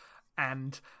door.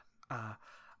 And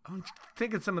I'm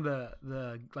thinking some of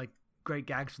the like great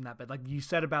gags from that bit, like you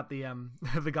said about the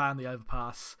the guy on the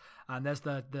overpass, and there's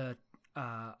the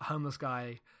homeless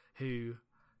guy who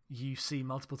you see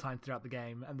multiple times throughout the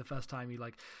game, and the first time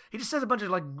he just says a bunch of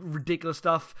like ridiculous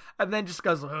stuff and then just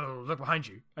goes, oh, look behind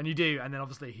you, and you do, and then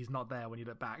obviously he's not there when you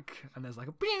look back and there's like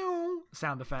a pew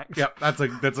sound effect. Yep, that's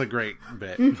a great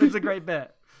bit. It's a great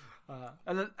bit.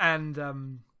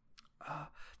 And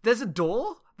there's a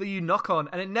door that you knock on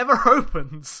and it never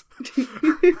opens.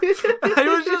 I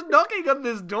was just knocking on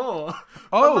this door.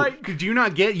 Oh, like, could you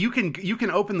not get, you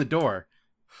can open the door.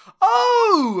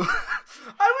 Oh,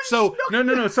 I was so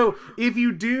no. So if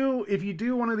you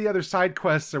do one of the other side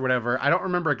quests or whatever, I don't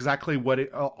remember exactly what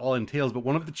it all entails, but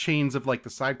one of the chains of like the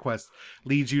side quests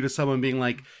leads you to someone being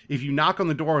like, if you knock on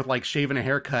the door with like shaving a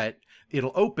haircut,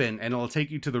 it'll open and it'll take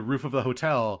you to the roof of the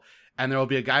hotel. And there'll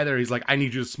be a guy there. He's like, I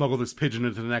need you to smuggle this pigeon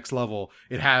into the next level.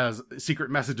 It has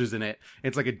secret messages in it.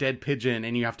 It's like a dead pigeon,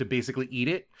 and you have to basically eat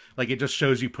it. Like, it just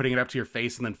shows you putting it up to your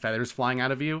face and then feathers flying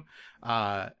out of you.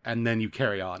 And then you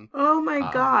carry on. Oh my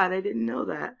god, I didn't know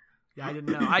that. Yeah, I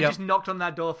didn't know. I just knocked on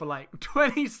that door for like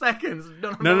 20 seconds.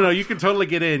 No. You can totally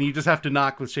get in. You just have to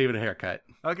knock with shaving a haircut.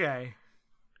 Okay.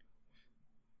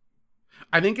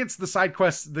 I think it's the side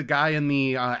quest the guy in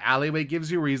the alleyway gives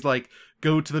you, where he's like,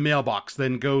 go to the mailbox,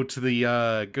 then go to the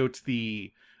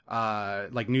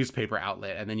like newspaper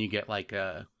outlet, and then you get like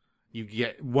you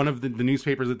get one of the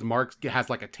newspapers that marks has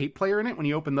like a tape player in it when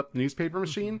you open up the newspaper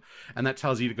machine, and that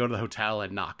tells you to go to the hotel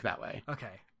and knock that way.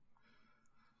 Okay.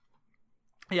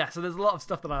 Yeah, so there's a lot of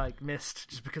stuff that I like missed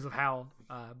just because of how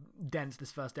dense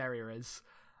this first area is.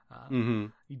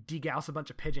 You degauss a bunch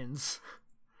of pigeons.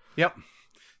 Yep.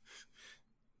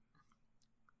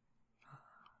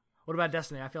 What about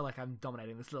Destiny? I feel like I'm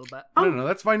dominating this a little bit. No,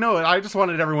 that's fine. No, I just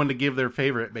wanted everyone to give their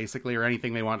favorite, basically, or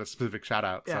anything they want a specific shout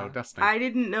out. Yeah. So, Destiny. I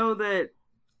didn't know that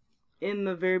in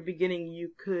the very beginning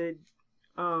you could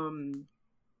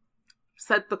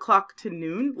set the clock to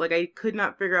noon. Like, I could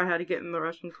not figure out how to get in the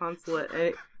Russian consulate, and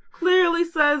it clearly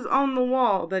says on the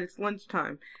wall that it's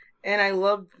lunchtime. And I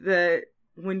love that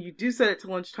when you do set it to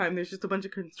lunchtime, there's just a bunch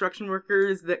of construction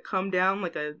workers that come down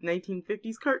like a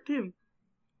 1950s cartoon.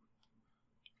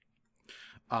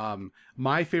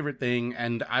 My favorite thing,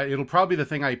 and it'll probably be the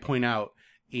thing I point out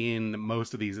in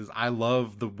most of these, is I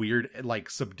love the weird, like,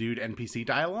 subdued NPC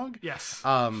dialogue. Yes.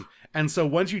 And so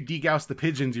once you degauss the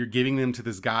pigeons, you're giving them to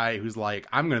this guy who's like,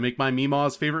 I'm going to make my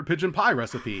Meemaw's favorite pigeon pie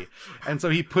recipe. And so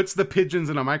he puts the pigeons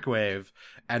in a microwave,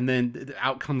 and then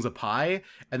out comes a pie.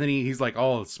 And then he's like,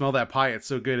 oh, smell that pie. It's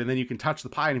so good. And then you can touch the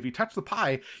pie. And if you touch the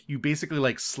pie, you basically,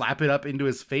 like, slap it up into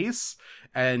his face.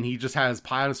 And he just has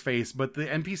pie on his face. But the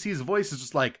NPC's voice is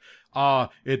just like,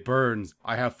 it burns.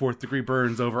 I have 4th degree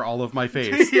burns over all of my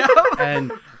face. Yeah.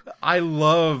 And I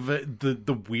love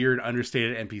the weird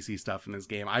understated NPC stuff in this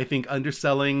game. I think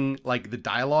underselling, like, the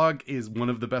dialogue is one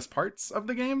of the best parts of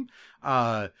the game.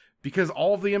 Because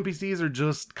all of the NPCs are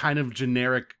just kind of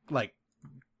generic, like,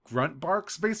 grunt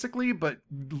barks, basically, but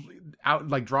out,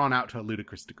 like, drawn out to a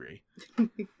ludicrous degree.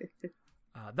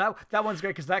 That one's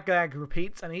great because that gag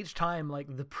repeats, and each time,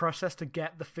 like, the process to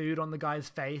get the food on the guy's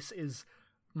face is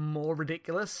more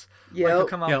ridiculous. Yep. Like, he'll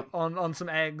come up on some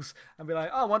eggs and be like,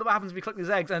 oh, I wonder what happens if we click these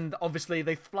eggs, and obviously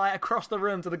they fly across the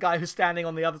room to the guy who's standing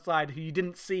on the other side, who you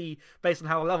didn't see based on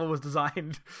how the level was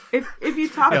designed. If you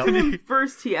talk to him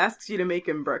first, he asks you to make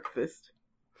him breakfast.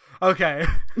 Okay.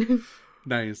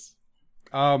 Nice.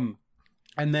 And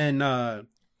then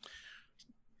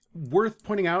worth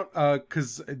pointing out,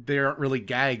 because they aren't really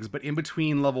gags, but in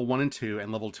between level 1 and 2 and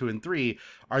level 2 and 3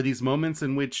 are these moments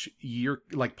in which you're,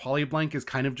 like, Polyblank is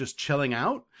kind of just chilling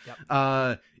out.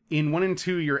 Yep. In 1 and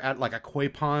 2, you're at, like, a koi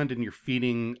pond and you're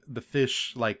feeding the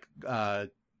fish, like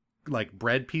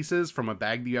bread pieces from a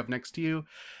bag that you have next to you.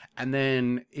 And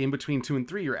then in between 2 and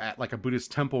 3, you're at, like, a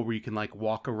Buddhist temple where you can, like,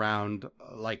 walk around,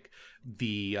 like,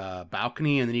 the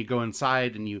balcony, and then you go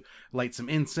inside and you light some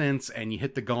incense and you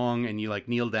hit the gong and you, like,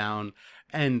 kneel down.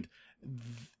 And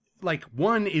like,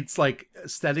 one, it's, like,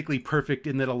 aesthetically perfect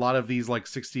in that a lot of these, like,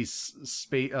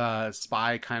 60s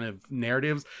spy kind of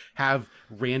narratives have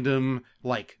random,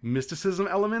 like, mysticism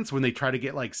elements when they try to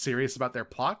get, like, serious about their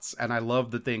plots, and I love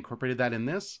that they incorporated that in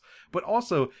this. But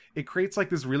also, it creates, like,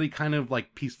 this really kind of,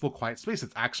 like, peaceful, quiet space.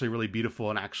 It's actually really beautiful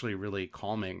and actually really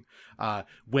calming,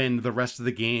 when the rest of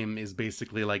the game is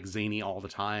basically, like, zany all the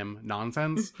time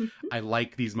nonsense. I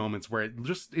like these moments where it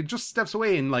just steps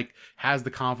away and, like, has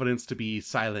the confidence to be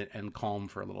silent and calm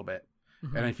for a little bit.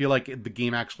 Mm-hmm. And I feel like the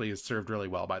game actually is served really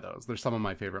well by those. They're some of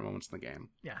my favorite moments in the game.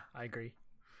 Yeah, I agree.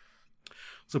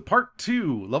 So part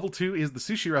 2, level 2, is the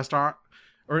sushi restaurant,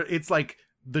 or it's like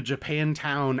the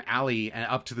Japantown alley and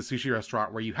up to the sushi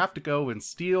restaurant, where you have to go and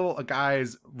steal a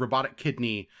guy's robotic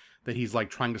kidney that he's, like,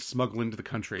 trying to smuggle into the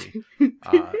country.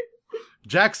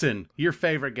 Jackson, your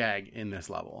favorite gag in this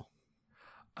level?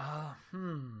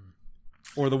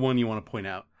 Or the one you want to point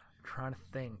out? I'm trying to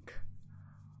think.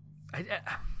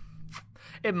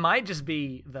 It might just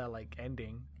be the, like,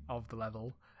 ending of the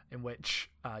level in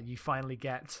which you finally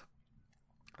get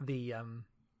the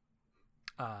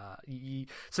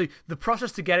so the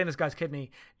process to getting this guy's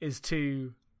kidney is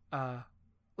to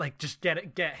like, just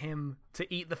get him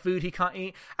to eat the food he can't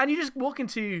eat, and you just walk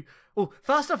into, well,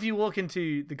 first off, you walk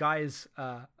into the guy's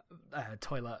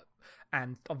toilet,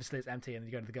 and obviously it's empty, and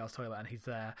you go to the girl's toilet and he's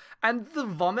there, and the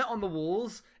vomit on the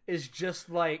walls is just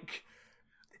like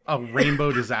a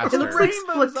rainbow disaster. It looks like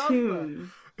Splatoon.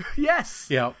 Yes.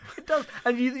 Yeah. It does.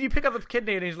 And you pick up the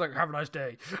kidney and he's like, have a nice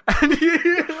day. And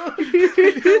you're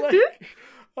like,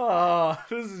 oh,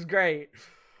 this is great.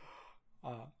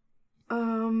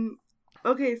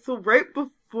 Okay, so right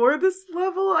before this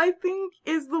level, I think,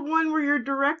 is the one where your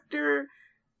director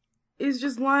is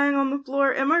just lying on the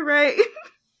floor. Am I right?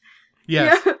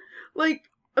 Yes. Yeah. Like,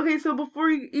 okay, so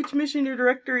before each mission, your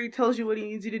director, he tells you what he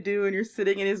needs you to do, and you're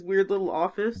sitting in his weird little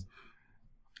office.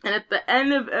 And at the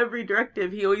end of every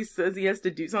directive, he always says he has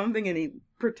to do something, and he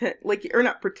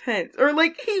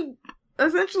he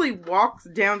essentially walks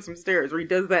down some stairs, where he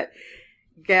does that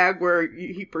gag where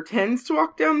he pretends to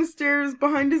walk down the stairs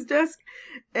behind his desk.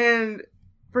 And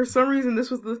for some reason, this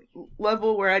was the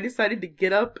level where I decided to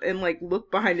get up and, like,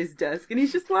 look behind his desk, and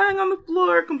he's just lying on the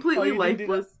floor, completely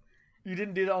lifeless. You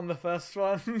didn't do that on the first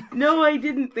one? No, I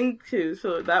didn't think to.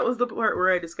 So that was the part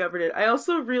where I discovered it. I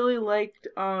also really liked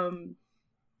the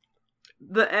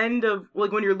end of,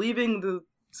 like, when you're leaving the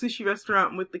sushi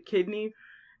restaurant with the kidney,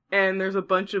 and there's a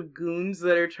bunch of goons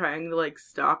that are trying to, like,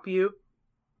 stop you,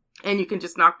 and you can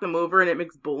just knock them over, and it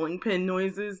makes bowling pin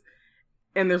noises,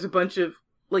 and there's a bunch of,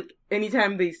 like,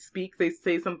 anytime they speak, they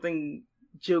say something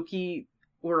jokey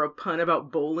or a pun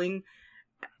about bowling.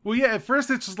 Well, yeah, at first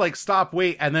it's just like, stop,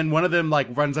 wait, and then one of them, like,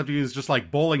 runs up to you and is just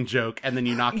like, bowling joke, and then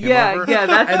you knock him over. Yeah,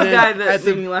 that's and the then guy that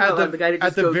made me laugh out loud. The guy that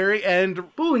just at the goes, very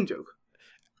end, bowling joke.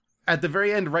 At the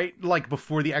very end, right, like,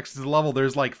 before the exit of the level,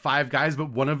 there's, like, 5 guys,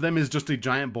 but one of them is just a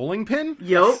giant bowling pin.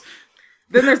 Yup.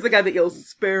 Then there's the guy that yells,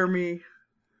 spare me.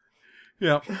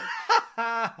 Yep.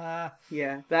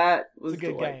 Yeah, that was a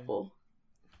good delightful.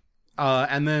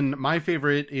 And then my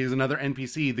favorite is another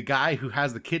NPC. The guy who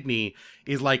has the kidney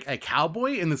is, like, a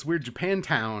cowboy in this weird Japan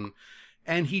town.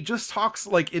 And he just talks,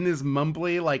 like, in this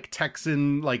mumbly, like,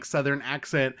 Texan, like, Southern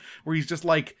accent, where he's just,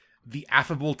 like, the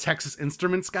affable Texas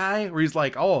Instruments guy, where he's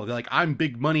like, oh, like, I'm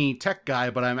big money tech guy,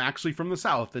 but I'm actually from the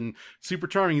South, and super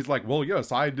charming. He's like, well, yes,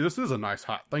 this is a nice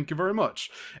hat, thank you very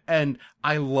much. And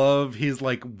I love his,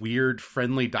 like, weird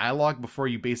friendly dialogue before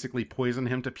you basically poison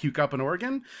him to puke up an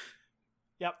organ.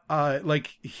 Yep.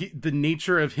 Like, the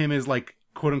nature of him is, like,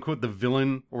 quote unquote the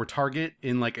villain or target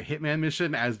in, like, a Hitman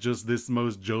mission as just this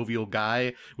most jovial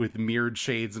guy with mirrored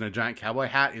shades and a giant cowboy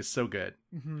hat is so good.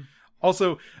 Mm-hmm.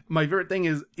 Also, my favorite thing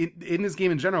is, in this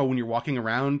game in general, when you're walking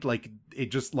around, like,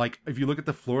 it just, like, if you look at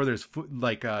the floor, there's,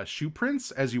 shoe prints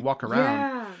as you walk around.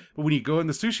 Yeah. But when you go in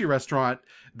the sushi restaurant,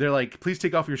 they're like, please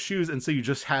take off your shoes, and so you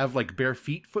just have, like, bare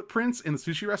feet footprints in the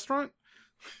sushi restaurant.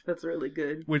 That's really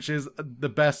good. Which is the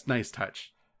best nice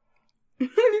touch. And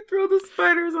you throw the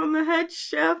spiders on the head,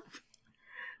 chef.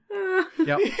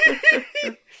 Yep.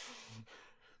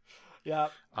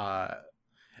 Yep.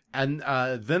 And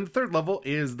then the third level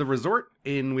is the resort,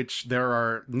 in which there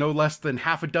are no less than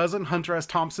half a dozen Hunter S.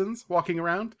 Thompsons walking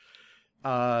around.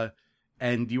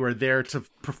 And you are there to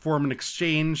perform an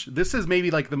exchange. This is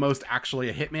maybe, like, the most actually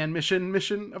a Hitman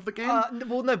mission of the game.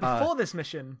 Well, no, before this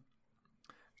mission,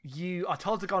 you are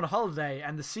told to go on a holiday,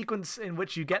 and the sequence in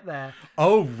which you get there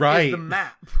is the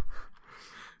map.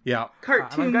 Yeah.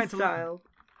 Cartoon style.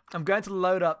 I'm going to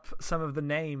load up some of the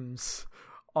names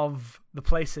of the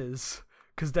places,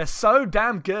 because they're so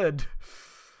damn good.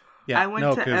 Yeah, I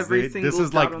went to every single this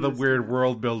is dot like on the this weird game.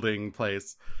 world building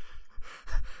place.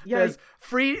 Yeah, There's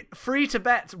free to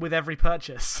bet with every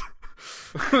purchase.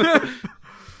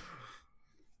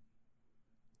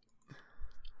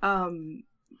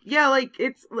 yeah, like,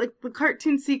 it's like the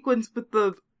cartoon sequence with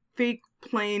the fake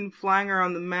plane flying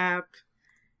around the map,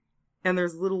 and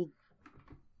there's little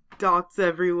dots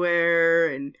everywhere,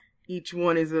 and each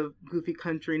one is a goofy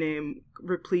country name,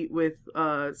 replete with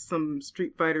some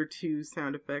Street Fighter 2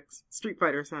 sound effects. Street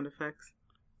Fighter sound effects.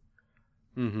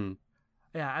 Mm-hmm.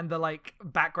 Yeah, and the, like,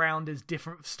 background is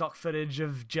different stock footage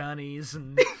of journeys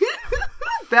and...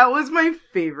 That was my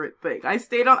favorite thing.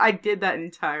 I did that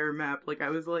entire map. Like, I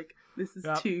was like, this is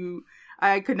too...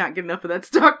 I could not get enough of that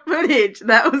stock footage.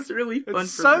 That was really fun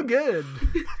It's for so me. good.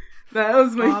 That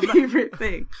was my favorite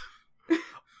thing.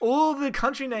 All the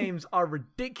country names are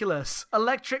ridiculous.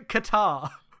 Electric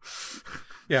Guitar.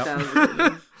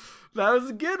 Yeah. That was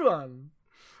a good one.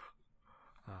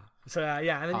 So,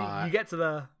 yeah, and then you get to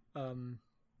the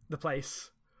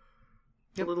place.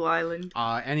 The little island.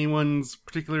 Anyone's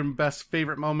particular best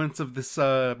favorite moments of this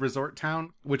resort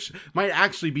town, which might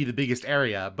actually be the biggest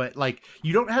area, but, like,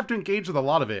 you don't have to engage with a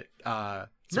lot of it,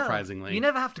 surprisingly. No, you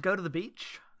never have to go to the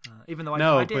beach, even though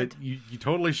I did. But you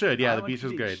totally should. Yeah, the beach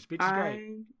is great. The beach is great. I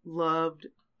loved...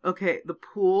 Okay, the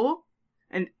pool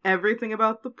and everything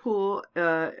about the pool.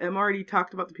 Em already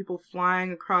talked about the people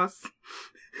flying across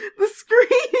the screen.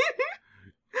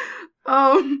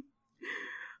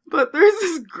 But there's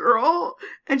this girl,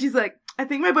 and she's like, I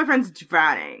think my boyfriend's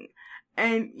drowning.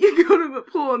 And you go to the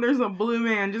pool, and there's a blue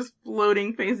man just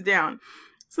floating face down.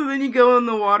 So then you go in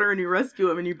the water, and you rescue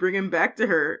him, and you bring him back to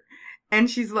her. And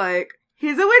she's like,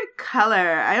 he's a weird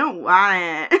color. I don't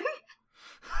want it.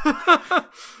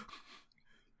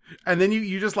 And then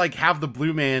you just, like, have the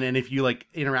blue man, and if you, like,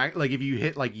 interact, like, if you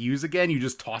hit, like, use again, you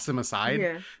just toss him aside.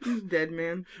 Yeah, he's dead,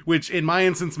 man. Which, in my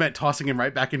instance, meant tossing him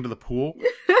right back into the pool.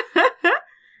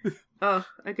 Oh,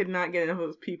 I could not get enough of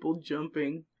those people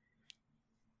jumping.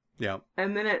 Yeah.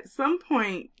 And then at some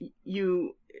point,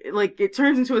 it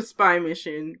turns into a spy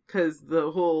mission, because the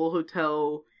whole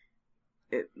hotel,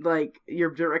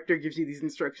 your director gives you these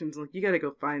instructions, like, you gotta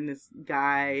go find this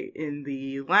guy in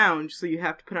the lounge, so you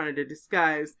have to put on a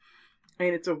disguise.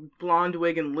 And it's a blonde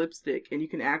wig and lipstick, and you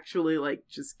can actually, like,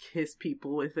 just kiss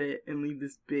people with it and leave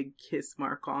this big kiss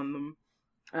mark on them.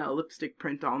 Lipstick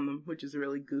print on them, which is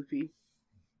really goofy.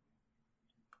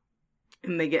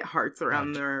 And they get hearts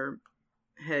around their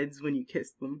heads when you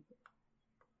kiss them.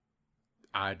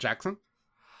 Jackson?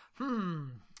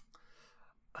 I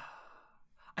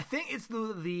think it's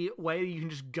the way you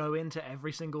can just go into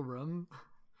every single room.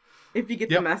 If you get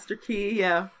the master key,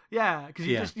 yeah. Yeah, because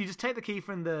you just take the key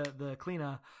from the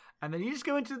cleaner, and then you just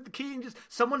go into the key and just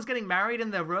someone's getting married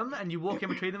in their room, and you walk in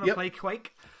between them and play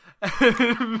Quake.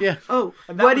 Yeah. Oh,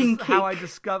 and that wedding was cake. how I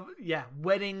discovered. Yeah,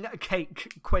 wedding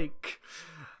cake Quake,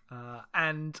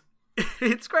 and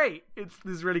it's great. It's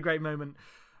this really great moment.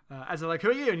 As they're like, "Who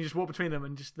are you?" and you just walk between them,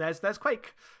 and just there's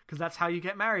Quake, because that's how you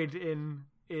get married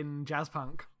in jazz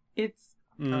punk. It's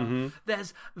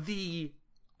there's the.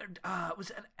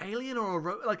 Was it an alien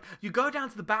or like you go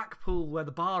down to the back pool where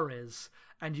the bar is,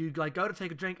 and you like go to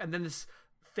take a drink, and then this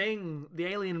thing, the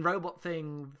alien robot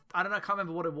thing, I don't know, I can't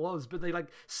remember what it was, but they like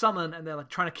summon and they're like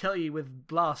trying to kill you with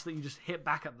blasts that you just hit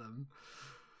back at them.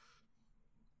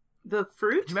 the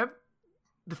fruit? Do you remember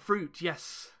the fruit?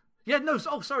 Yes. Yeah. No.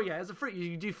 Oh, sorry. Yeah, as a fruit,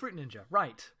 you do Fruit Ninja,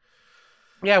 right?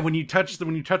 Yeah, when you touch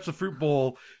the fruit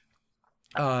bowl,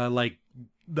 like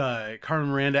the Carmen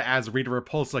Miranda as Rita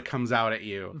Repulsa comes out at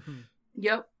you.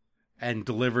 Yep. And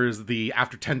delivers the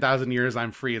after 10,000 years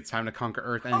I'm free, it's time to conquer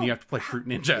Earth, and then you have to play Fruit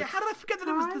Ninja. Yeah, how did I forget that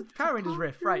it was the Power Rangers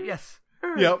riff? Right, yes.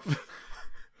 Yep.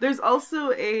 There's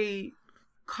also a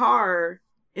car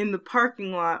in the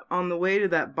parking lot on the way to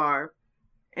that bar,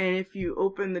 and if you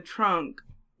open the trunk,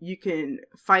 you can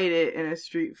fight it in a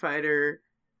Street Fighter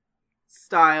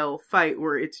style fight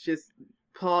where it's just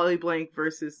Polyblank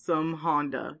versus some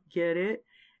Honda. Get it?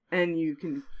 And you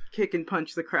can kick and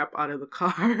punch the crap out of the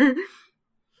car.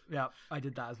 Yeah, I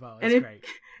did that as well. It's great.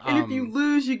 And if you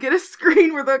lose, you get a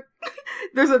screen where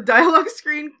there's a dialogue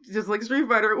screen, just like Street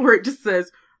Fighter, where it just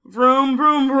says, vroom,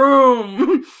 vroom,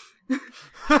 vroom.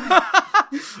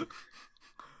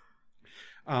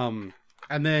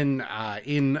 And then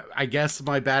in, I guess,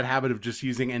 my bad habit of just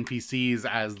using NPCs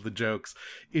as the jokes,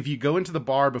 if you go into the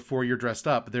bar before you're dressed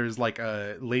up, there's like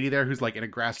a lady there who's like in a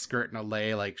grass skirt and a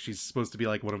lei, like she's supposed to be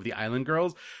like one of the island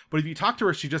girls. But if you talk to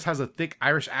her, she just has a thick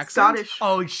Irish accent. Scottish.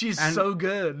 Oh, she's so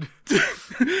good.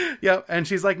 Yeah, and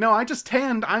she's like, no, I just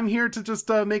tanned. I'm here to just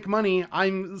make money.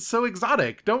 I'm so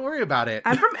exotic. Don't worry about it.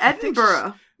 I'm from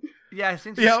Edinburgh. Yeah, I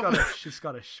think she's Scottish. She's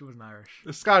Scottish. She wasn't Irish.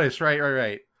 Scottish,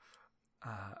 right.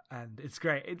 And it's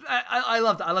great. I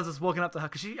loved it. I love just walking up to her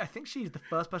because I think she's the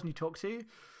first person you talk to.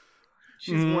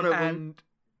 She's one of them. And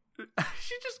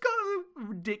she just got a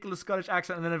ridiculous Scottish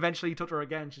accent, and then eventually you talk to her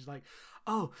again. She's like,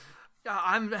 "Oh,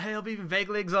 I'll be even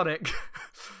vaguely exotic."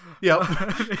 Yep.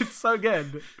 It's so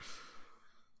good.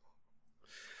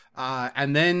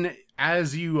 And then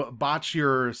as you botch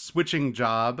your switching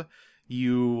job,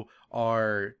 you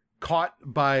are caught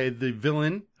by the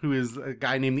villain, who is a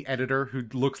guy named the Editor, who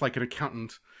looks like an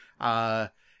accountant.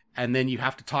 And then you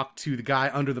have to talk to the guy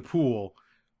under the pool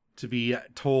to be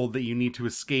told that you need to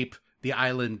escape the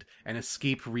island and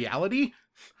escape reality.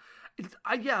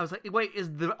 I was like, wait,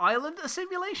 is the island a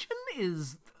simulation?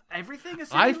 Is everything a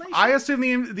simulation? I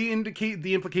assume the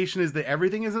implication is that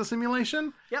everything is a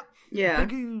simulation. Yep. Yeah.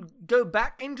 Think you go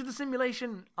back into the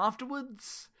simulation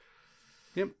afterwards.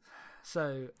 Yep.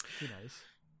 So who knows?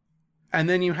 And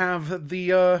then you have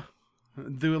the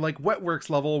like Wetworks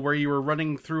level where you were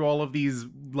running through all of these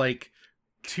like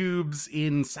tubes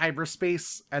in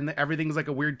cyberspace, and everything's like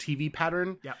a weird TV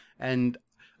pattern. Yeah. And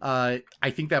I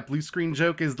think that blue screen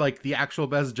joke is like the actual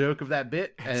best joke of that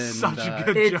bit. It's and such a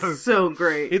good joke. It's so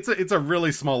great. It's a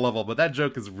really small level, but that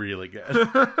joke is really good.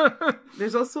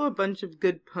 There's also a bunch of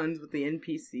good puns with the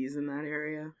NPCs in that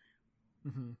area.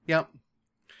 Mm-hmm. Yep.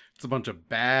 It's a bunch of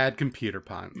bad computer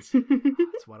puns.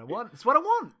 That's what I want. It's what I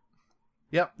want.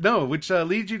 Yep. No, which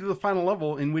leads you to the final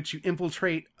level in which you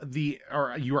infiltrate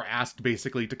or you are asked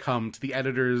basically to come to the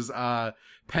Editor's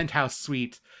penthouse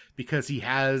suite because he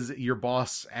has your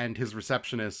boss and his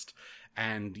receptionist,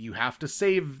 and you have to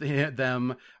save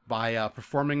them by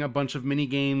performing a bunch of mini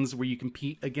games where you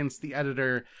compete against the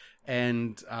Editor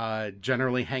and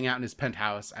generally hang out in his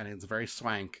penthouse, and it's very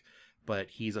swank,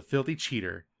 but he's a filthy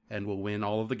cheater and will win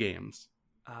all of the games.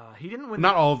 He didn't win.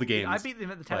 Not all of the games. I beat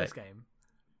him at the tennis game.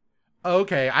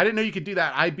 Okay, I didn't know you could do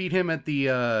that. I beat him at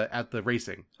the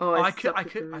racing. Oh, I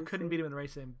couldn't beat him in the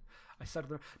racing. I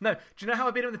started No, do you know how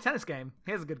I beat him in the tennis game?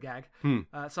 Here's a good gag.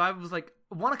 So I was like,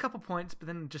 won a couple points, but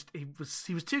then just he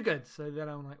was too good. So then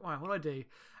I'm like, wow, what do I do?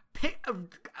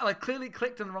 I clearly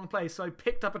clicked in the wrong place, so I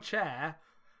picked up a chair.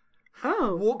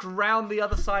 Oh. Walked round the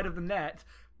other side of the net,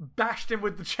 bashed him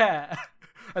with the chair.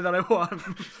 and then I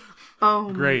won.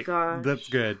 Oh Great. my gosh. That's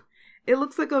good. It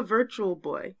looks like a Virtual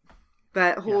Boy.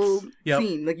 That whole Yep.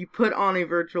 scene, like you put on a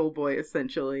Virtual Boy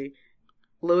essentially,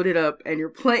 load it up, and you're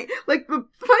playing. Like the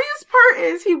funniest part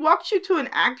is he walks you to an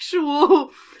actual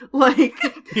like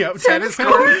Yeah, tennis tennis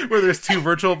court. court where there's two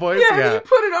virtual boys. Yeah, and Yeah. you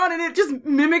put it on, and it just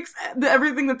mimics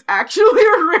everything that's actually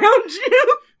around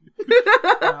you.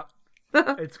 Yeah.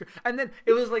 It's great. And then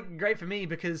it was like great for me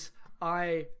because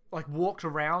I like walked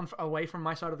around away from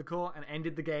my side of the court and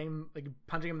ended the game like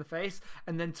punching him in the face,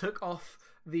 and then took off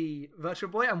the Virtual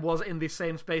Boy and was in the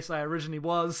same space I originally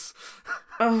was.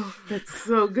 Oh, that's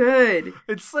so good.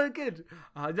 It's so good.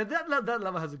 That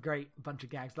level has a great bunch of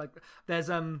gags. Like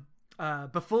there's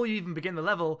before you even begin the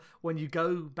level, when you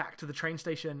go back to the train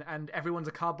station and everyone's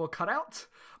a cardboard cutout,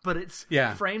 but it's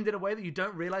framed in a way that you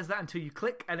don't realize that until you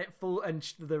click, and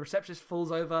the receptionist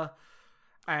falls over,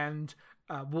 and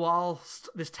whilst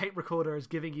this tape recorder is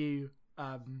giving you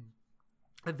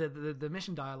the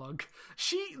mission dialogue,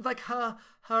 she like her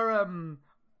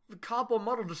the cardboard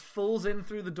model just falls in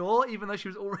through the door even though she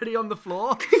was already on the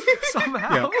floor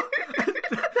somehow.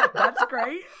 That's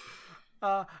great.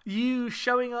 You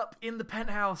showing up in the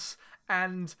penthouse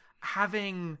and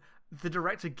having the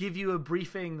director give you a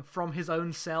briefing from his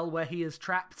own cell where he is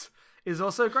trapped is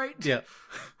also great. Yeah.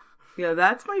 Yeah,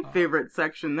 that's my favorite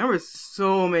section. There were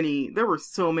so many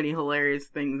hilarious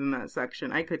things in that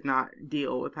section. I could not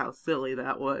deal with how silly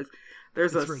that was.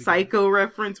 There's a really Psycho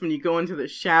reference when you go into the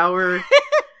shower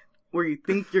where you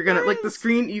think you're gonna, like the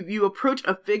screen, you approach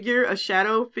a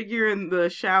shadow figure in the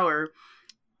shower,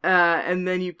 and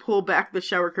then you pull back the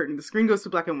shower curtain. The screen goes to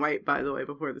black and white, by the way,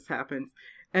 before this happens.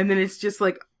 And then it's just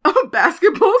like a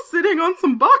basketball sitting on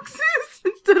some boxes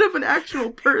instead of an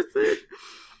actual person.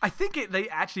 I think they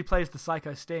actually plays the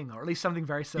Psycho Sting, or at least something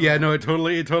very similar. Yeah, no, it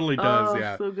totally does. Oh,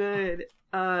 Yeah. so good.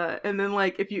 And then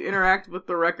like if you interact with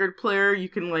the record player, you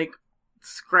can like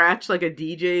scratch like a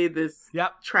DJ this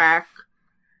track.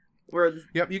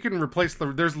 Yep, you can replace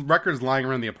there's records lying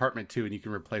around the apartment too, and you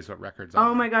can replace what records are.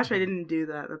 Oh my gosh, I didn't do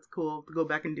that. That's cool. Go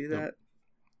back and do that.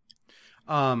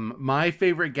 My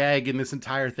favorite gag in this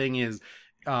entire thing is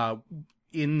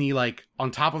in the like on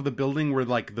top of the building where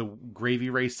like the Gravy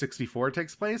Race 64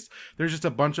 takes place. There's just a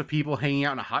bunch of people hanging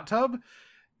out in a hot tub.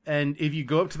 And if you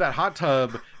go up to that hot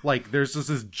tub, like there's just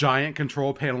this giant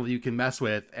control panel that you can mess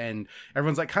with, and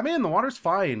everyone's like, "Come in, the water's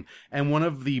fine." And one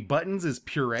of the buttons is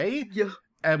puree. Yeah.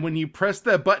 And when you press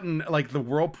that button, like the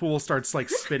whirlpool starts like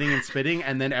spinning and spinning,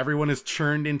 and then everyone is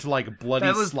churned into like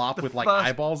bloody slop with like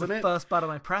eyeballs in it. First button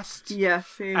I pressed. Yeah,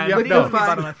 same. And the only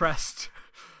button I pressed.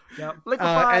 Yep.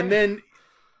 Liquefy.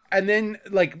 And then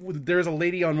like there's a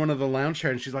lady on one of the lounge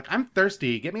chairs, and she's like, "I'm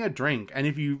thirsty, get me a drink."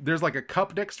 And there's like a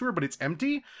cup next to her, but it's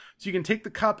empty, so you can take the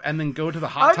cup and then go to the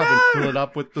hot tub and fill it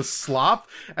up with the slop,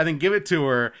 and then give it to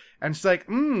her. And she's like,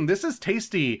 "This is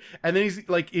tasty." And then he's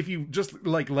like, if you just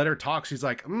like let her talk, she's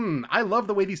like, "I love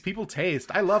the way these people taste.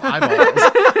 I love eyeballs."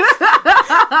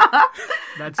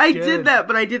 I did that,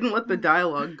 but I didn't let the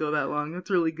dialogue go that long. That's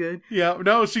really good. Yeah,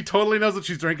 no, she totally knows what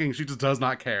she's drinking. She just does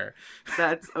not care.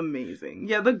 That's amazing.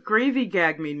 Yeah, the gravy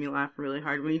gag made me laugh really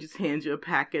hard when he just hands you a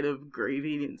packet of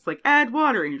gravy and it's like, add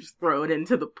water, and you just throw it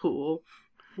into the pool.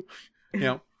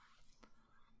 Yeah.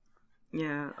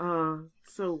 Yeah, oh,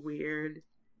 so weird.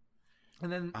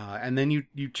 And then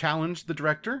you challenge the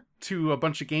director to a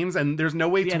bunch of games, and there's no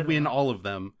way to win all of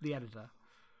them.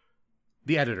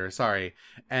 The editor, sorry.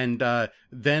 And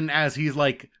then as he's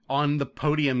like on the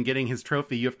podium getting his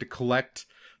trophy, you have to collect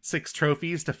 6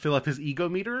 trophies to fill up his ego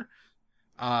meter.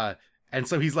 And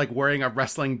so he's like wearing a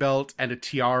wrestling belt and a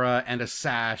tiara and a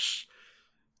sash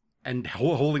and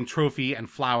holding trophy and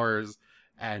flowers.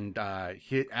 And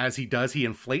as he does, he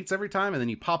inflates every time, and then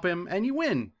you pop him and you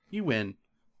win. You win.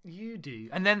 You do.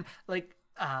 And then like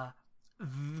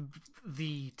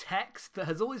the text that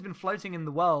has always been floating in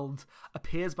the world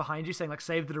appears behind you saying like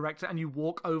save the director, and you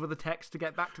walk over the text to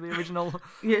get back to the original.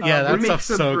 That stuff's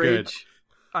so good.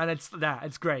 And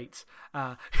it's great.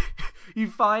 You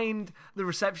find the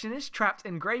receptionist trapped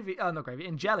in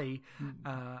in jelly,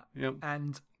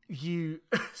 and you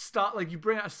start like you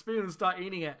bring out a spoon and start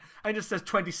eating it, and it just says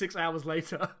 26 hours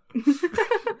later.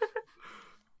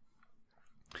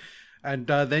 And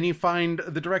then you find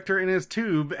the director in his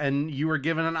tube, and you are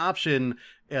given an option.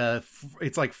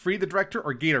 It's like free the director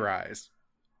or Gatorize.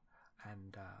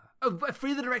 And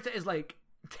free the director is like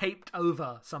taped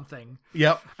over something.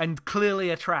 Yep. And clearly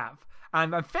a trap.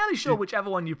 And I'm fairly sure whichever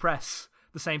one you press,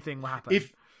 the same thing will happen.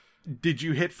 Did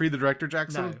you hit free the director,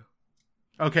 Jackson?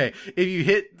 No. Okay. If you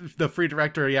hit the free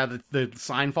director, the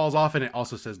sign falls off, and it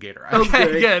also says Gatorize.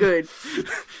 Okay, good.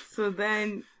 So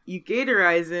then you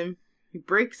Gatorize him. He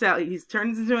breaks out. He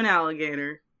turns into an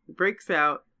alligator. He breaks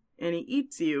out, and he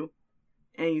eats you.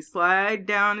 And you slide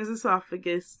down his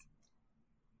esophagus,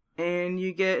 and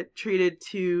you get treated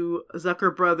to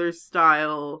Zucker Brothers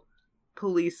style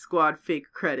police squad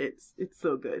fake credits. It's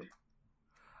so good.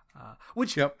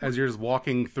 As you're just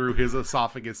walking through his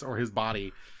esophagus or his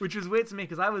body. Which was weird to me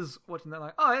because I was watching that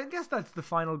like, oh, I guess that's the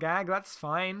final gag. That's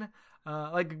fine.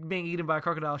 Like being eaten by a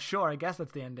crocodile, sure, I guess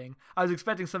that's the ending. I was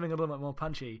expecting something a little bit more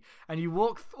punchy. And you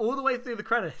walk all the way through the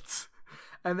credits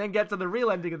and then get to the real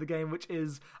ending of the game, which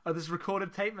is this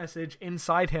recorded tape message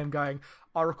inside him going,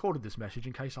 I recorded this message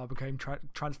in case I became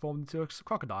transformed into a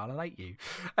crocodile and ate you.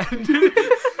 And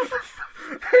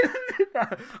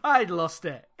I'd lost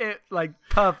it.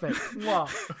 Perfect. Wow.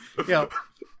 Yeah.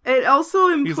 It also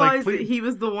implies like, that he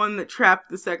was the one that trapped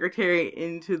the secretary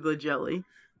into the jelly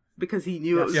because he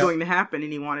knew it was going to happen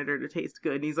and he wanted her to taste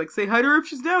good. And he's like, say hi to her if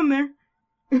she's down there.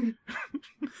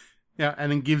 Yeah,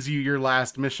 and then gives you your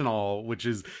last mission which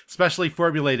is specially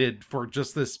formulated for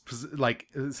just this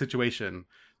situation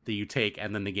that you take,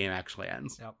 and then the game actually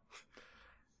ends. Yep.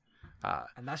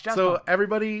 And that's just so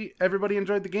everybody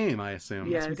enjoyed the game, I assume.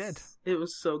 Yes, we did. It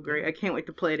was so great. I can't wait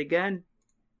to play it again.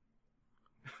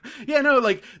 Yeah, no,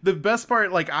 the best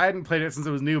part, I hadn't played it since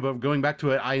it was new, but going back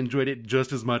to it, I enjoyed it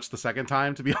just as much the second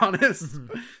time, to be honest.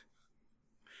 Mm-hmm.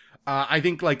 I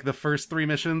think the first 3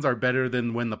 missions are better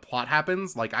than when the plot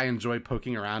happens. I enjoy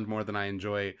poking around more than I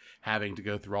enjoy having to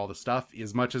go through all the stuff.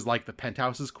 As much as the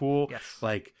penthouse is cool, yes.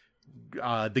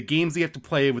 The games you have to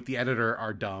play with the editor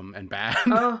are dumb and bad.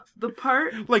 The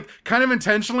part kind of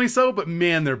intentionally so, but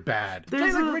man, they're bad.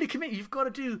 There's really commit. You've got to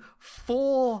do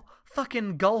 4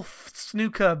 fucking golf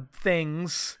snooker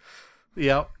things.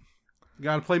 Yep. You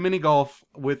gotta play mini golf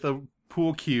with a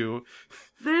pool cue.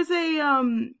 There's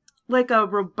a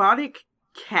robotic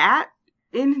cat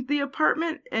in the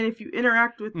apartment, and if you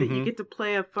interact with it, you get to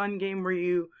play a fun game where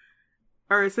you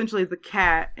are essentially the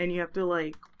cat, and you have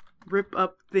to rip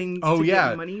up things to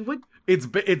get money. What? It's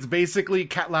basically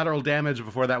cat lateral damage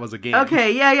before that was a game.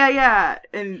 Okay, yeah,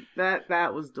 and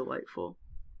that was delightful.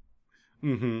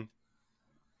 Mm-hmm.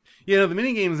 Yeah, the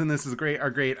mini games in this are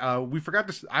great. We forgot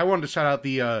to. I wanted to shout out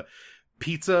the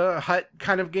Pizza Hut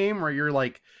kind of game where you're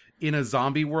in a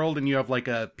zombie world and you have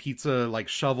a pizza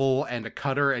shovel and a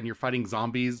cutter and you're fighting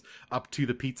zombies up to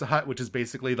the Pizza Hut, which is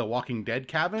basically the Walking Dead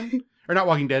cabin. Or not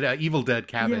Walking Dead, Evil Dead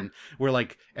cabin, where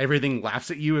everything laughs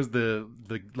at you as the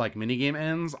minigame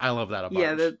ends. I love that a bunch.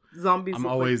 Yeah, the zombies. I'm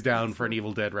always down for an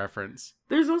Evil Dead reference.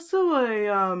 There's also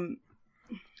a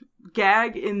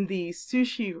gag in the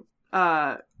sushi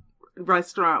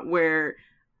restaurant where,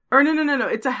 or no,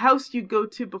 it's a house you go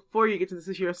to before you get to the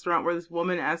sushi restaurant where this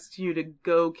woman asks you to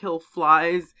go kill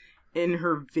flies in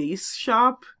her vase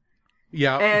shop.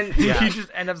 Yeah. And you just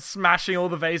end up smashing all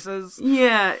the vases.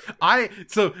 Yeah.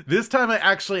 So this time I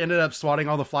actually ended up swatting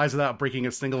all the flies without breaking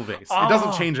a single vase. It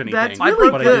doesn't change anything. That's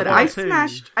really good. I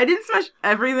didn't smash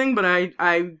everything, but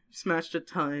I smashed a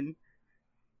ton.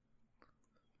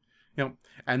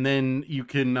 And then you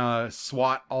can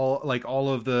swat all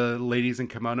of the ladies in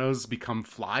kimonos become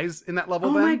flies in that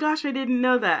level. Oh my gosh, I didn't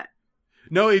know that.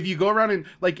 No, if you go around and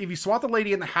if you swat the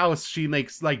lady in the house, she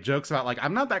makes jokes about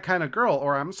I'm not that kind of girl,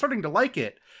 or I'm starting to like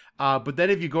it. But then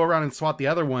if you go around and swat the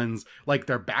other ones,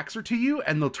 their backs are to you,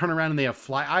 and they'll turn around and they have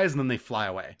fly eyes, and then they fly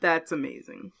away. That's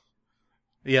amazing.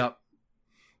 Yep.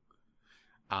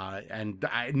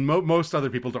 Most other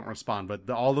people don't respond, but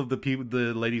all of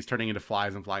the ladies turning into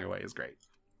flies and flying away is great.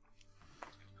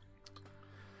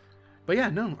 But yeah,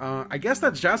 no, I guess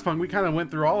that's Jazzpunk. We kind of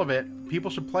went through all of it. People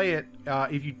should play it.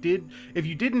 If you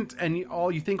didn't, and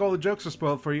you think all the jokes are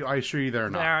spoiled for you, I assure you they're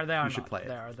not. They are you should play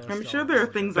it. I'm sure there are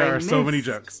things there I are missed. so many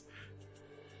jokes.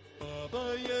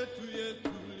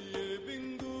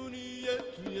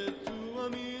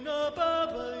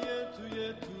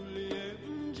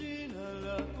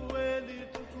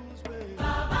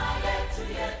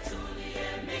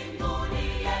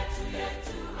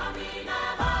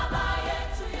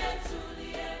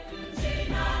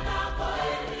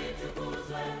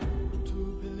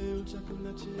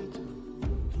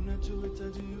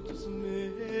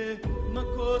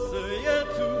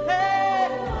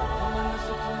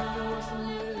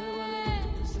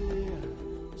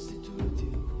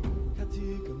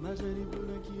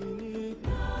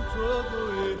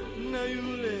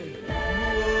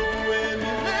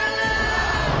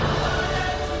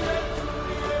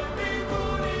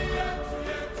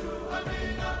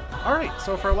 Alright,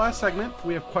 so for our last segment,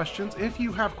 we have questions. If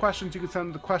you have questions, you can send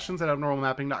them to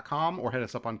questions@abnormalmapping.com or hit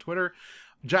us up on Twitter.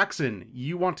 Jackson,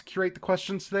 you want to curate the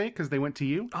questions today because they went to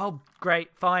you? Oh, great.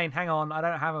 Fine. Hang on. I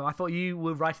don't have them. I thought you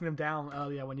were writing them down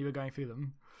earlier when you were going through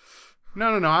them.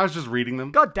 No. I was just reading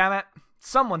them. God damn it!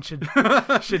 Someone should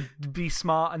be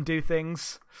smart and do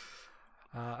things.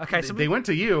 Okay, so they went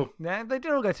to you. Yeah, they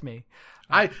did all go to me.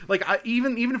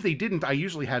 Even if they didn't, I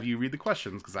usually have you read the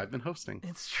questions because I've been hosting.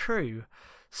 It's true.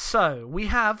 So we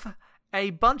have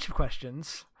a bunch of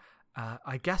questions.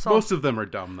 I guess most of them are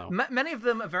dumb though. Many of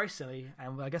them are very silly,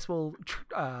 and I guess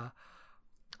I'll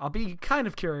be kind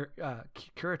of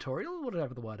curatorial,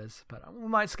 whatever the word is, but we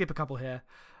might skip a couple here.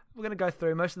 We're going to go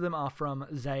through. Most of them are from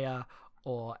Zaya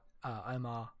or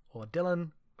Omar or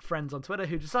Dylan, friends on Twitter,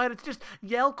 who decided to just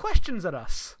yell questions at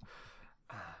us.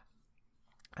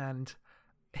 And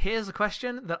here's a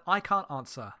question that I can't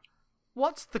answer.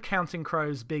 What's the Counting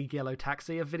Crows Big Yellow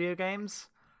Taxi of video games?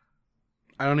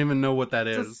 I don't even know what that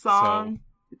is. It's a song.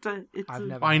 So.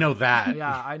 Never I know that.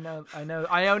 Yeah, I know.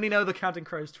 I only know the Counting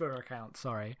Crows Twitter account.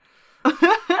 Sorry.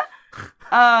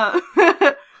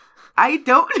 I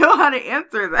don't know how to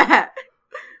answer that,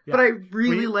 but I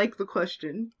really like the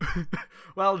question.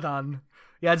 Well done.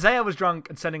 Yeah, Zaya was drunk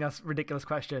and sending us ridiculous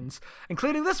questions,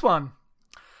 including this one.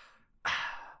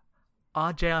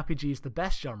 Are JRPGs the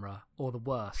best genre or the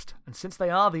worst? And since they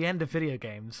are the end of video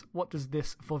games, what does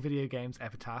this for video games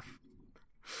epitaph?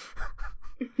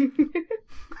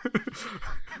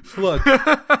 Look,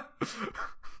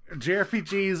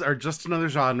 JRPGs are just another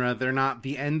genre. They're not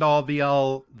the end all be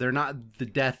all. They're not the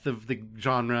death of the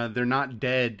genre. They're not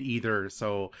dead either.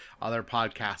 So other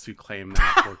podcasts who claim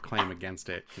that or claim against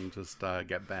it can just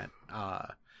get bent.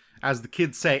 As the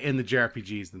kids say in the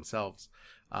JRPGs themselves.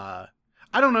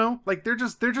 I don't know. Like they're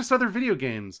just other video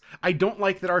games. I don't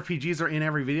like that RPGs are in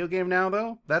every video game now,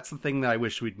 though. That's the thing that I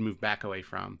wish we'd move back away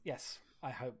from. Yes,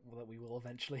 I hope that we will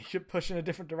eventually push in a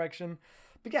different direction.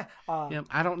 But yeah,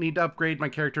 I don't need to upgrade my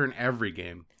character in every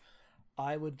game.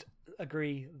 I would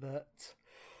agree that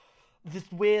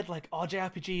this weird, like, are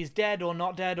JRPGs dead or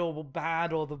not dead or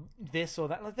bad or this or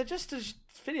that? Like, they're just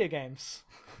video games.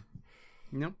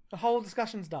 Yep. The whole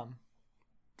discussion's done.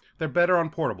 They're better on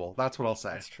portable. That's what I'll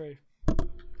say. That's true.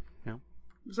 Yeah.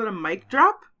 Was that a mic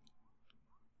drop?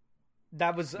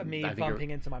 That was me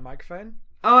bumping into my microphone.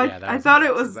 Oh, I thought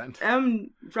it was M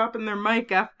dropping their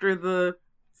mic after the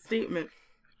statement.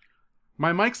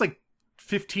 My mic's like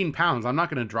 15 pounds. I'm not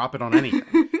going to drop it on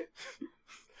anything.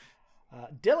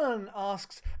 Dylan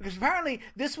asks, because apparently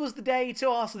this was the day to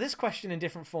ask this question in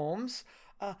different forms.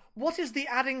 What is the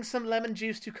adding some lemon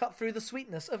juice to cut through the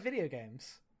sweetness of video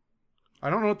games? I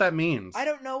don't know what that means. I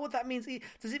don't know what that means.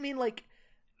 Does it mean, like,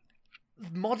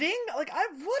 modding? Like,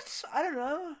 what? I don't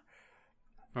know.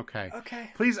 Okay. Okay.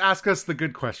 Please ask us the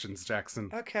good questions,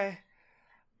 Jackson. Okay.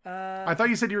 I thought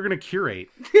you said you were going to curate.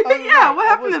 Yeah, what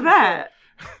happened to that?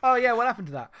 Oh, yeah, what happened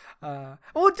to that?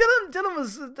 Well, Dylan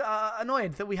was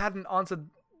annoyed that we hadn't answered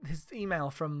his email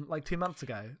from, like, 2 months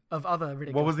ago of other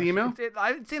ridiculous What was the email?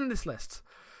 It's in this list.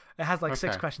 It has, like,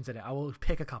 6 questions in it. I will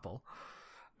pick a couple.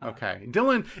 Okay.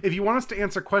 Dylan, if you want us to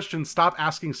answer questions, stop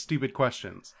asking stupid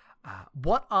questions.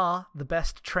 What are the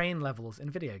best train levels in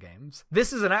video games?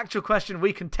 This is an actual question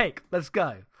we can take. Let's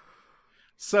go.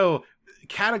 So,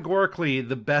 categorically,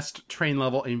 the best train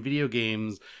level in video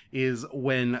games is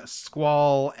when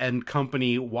Squall and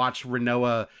company watch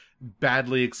Rinoa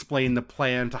badly explain the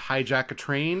plan to hijack a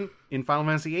train in Final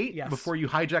Fantasy VIII before you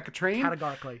hijack a train.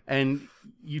 Categorically. And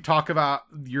you talk about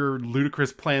your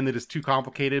ludicrous plan that is too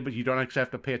complicated, but you don't actually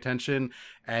have to pay attention.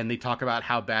 And they talk about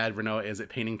how bad Rinoa is at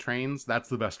painting trains. That's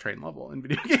the best train level in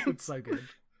video games. It's so good.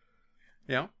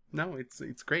 Yeah. No,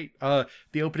 it's great.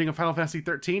 The opening of Final Fantasy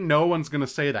 13, no one's going to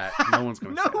say that. No one's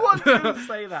going to say that. No one's going to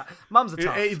say that. Mums are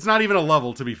tough. It's not even a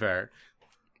level, to be fair.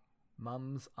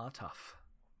 Mums are tough.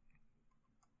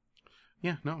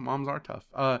 Yeah, no, moms are tough.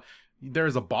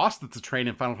 There's a boss that's a train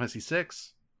in Final Fantasy VI.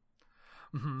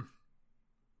 Mm-hmm.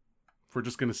 If we're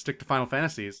just going to stick to Final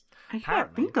Fantasies. I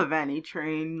can't think of any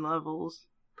train levels,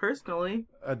 personally.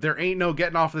 There ain't no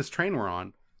getting off this train we're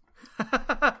on.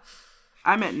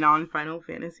 I'm at non-Final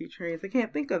Fantasy trains. I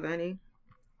can't think of any.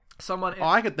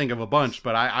 I could think of a bunch,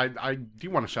 but I do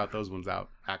want to shout those ones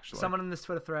out, actually. Someone in this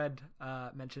Twitter thread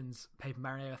mentions Paper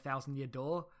Mario 1000 Year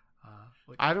Door.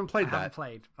 I haven't played that. I haven't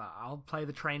played, but I'll play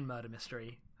the train murder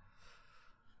mystery.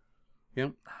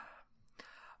 Yep.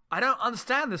 I don't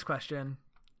understand this question,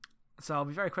 so I'll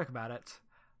be very quick about it.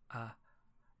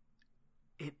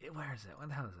 Where is it? Where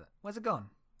the hell is it? Where's it gone?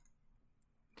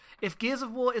 If Gears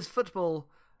of War is football,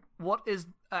 what is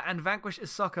and Vanquish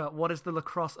is soccer, what is the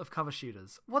lacrosse of cover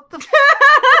shooters? What the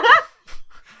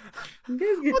You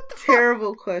guys get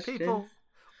terrible questions. People,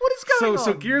 what is going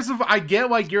on? So I get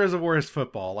why Gears of War is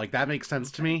football. Like, that makes sense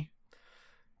to me.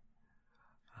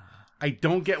 I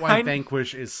don't get why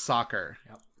Vanquish is soccer.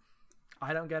 Yep.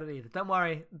 I don't get it either. Don't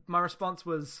worry. My response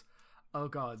was, oh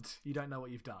god, you don't know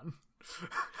what you've done.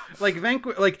 Like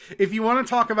if you want to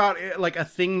talk about like a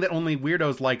thing that only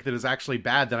weirdos like that is actually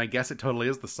bad, then I guess it totally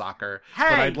is the soccer. Hey!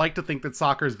 But I'd like to think that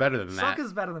soccer is better than that.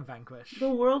 Soccer's better than Vanquish.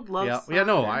 The world loves soccer. Yeah,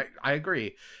 no, I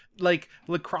agree. Like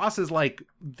lacrosse is like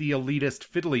the elitist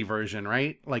fiddly version,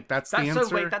 right? Like that's the answer.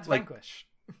 So wait, that's like, Vanquish.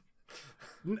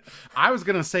 I was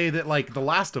gonna say that like The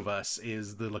Last of Us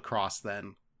is the lacrosse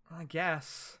then. I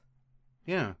guess.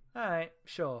 Yeah. All right,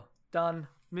 sure, done.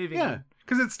 Moving Yeah. on.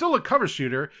 Because it's still a cover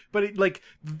shooter, but it like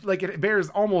it bears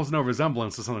almost no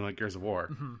resemblance to something like Gears of War.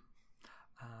 Mm-hmm.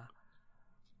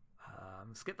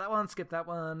 Skip that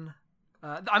one.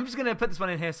 I'm just going to put this one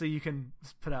in here so you can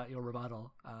put out your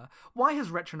rebuttal. Why has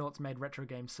Retronauts made retro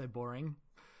games so boring?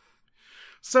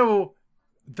 So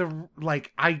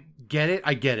I get it.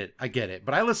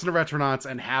 But I listen to Retronauts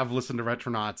and have listened to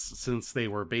Retronauts since they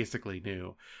were basically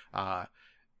new.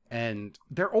 And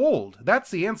they're old.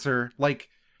 That's the answer. Like,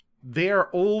 they are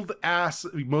old ass,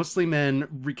 mostly men,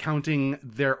 recounting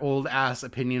their old ass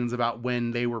opinions about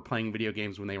when they were playing video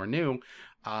games when they were new.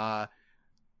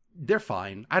 They're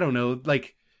fine. I don't know.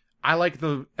 Like, I like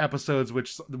the episodes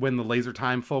when the Laser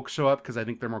Time folks show up because I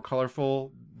think they're more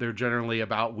colorful. They're generally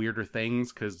about weirder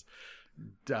things because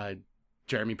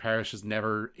Jeremy Parish has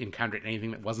never encountered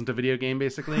anything that wasn't a video game,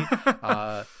 basically.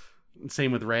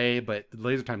 Same with Ray, but the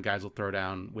Laser Time guys will throw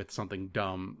down with something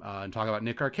dumb and talk about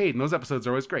Nick Arcade, and those episodes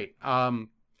are always great. I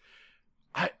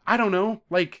don't know.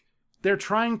 Like, they're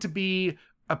trying to be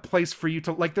a place for you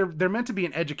to, like, they're meant to be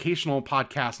an educational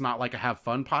podcast, not like a have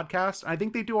fun podcast. I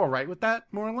think they do all right with that,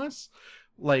 more or less.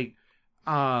 Like,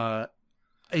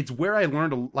 it's where I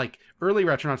learned, like, early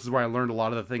Retronauts is where I learned a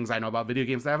lot of the things I know about video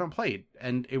games that I haven't played,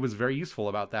 and it was very useful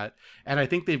about that. And I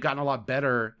think they've gotten a lot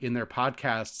better in their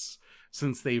podcasts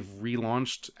since they've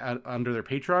relaunched under their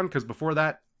Patreon, because before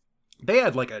that, they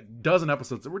had like a dozen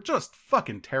episodes that were just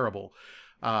fucking terrible.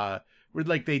 Where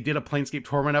like they did a Planescape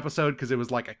Torment episode because it was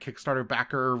like a Kickstarter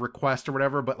backer request or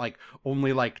whatever, but like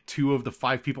only like 2 of the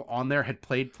 5 people on there had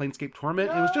played Planescape Torment.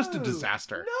 No, it was just a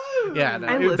disaster. No, yeah,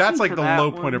 that's like the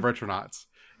low point of Retronauts.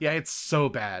 Yeah, it's so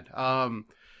bad. But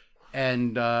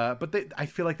I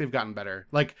feel like they've gotten better.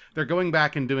 Like they're going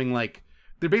back and doing like.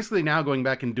 They're basically now going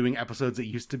back and doing episodes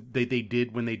that they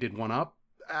did when they did 1-Up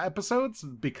episodes,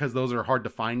 because those are hard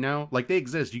to find now. Like, they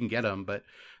exist, you can get them, but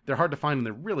they're hard to find and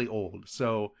they're really old.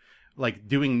 So, like,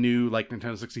 doing new, like,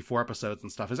 Nintendo 64 episodes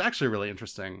and stuff is actually really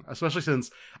interesting, especially since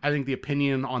I think the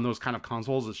opinion on those kind of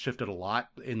consoles has shifted a lot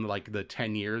in, like, the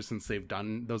 10 years since they've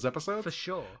done those episodes. For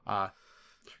sure.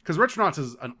 Because Retronauts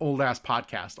is an old-ass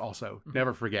podcast also. Mm-hmm.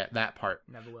 Never forget that part.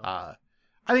 Never will.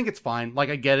 I think it's fine. Like,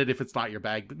 I get it if it's not your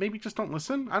bag, but maybe just don't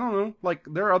listen. I don't know. Like,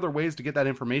 there are other ways to get that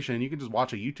information. You can just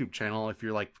watch a YouTube channel if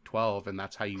you're, like, 12, and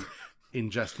that's how you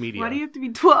ingest media. Why do you have to be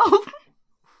 12?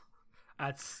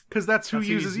 Because that's who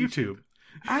uses YouTube.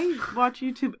 I watch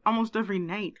YouTube almost every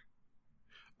night.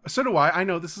 So do I. I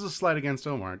know, this is a slight against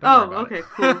Omar. Don't worry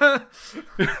about it.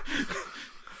 Cool.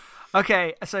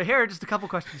 Okay, so here are just a couple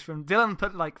questions from Dylan.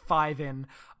 Put, like, 5 in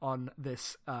on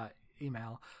this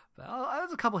email.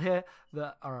 There's a couple here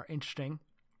that are interesting.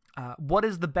 What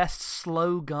is the best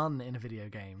slow gun in a video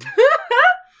game?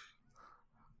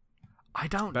 I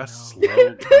don't know.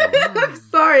 Slow gun. I'm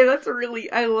sorry,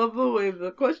 I love the way the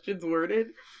question's worded.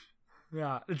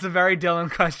 Yeah, it's a very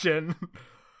Dylan question.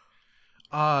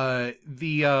 Is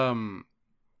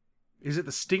it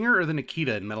the Stinger or the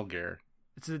Nikita in Metal Gear?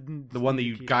 It's the one that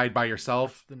you guide by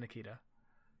yourself. That's the Nikita.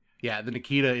 Yeah, the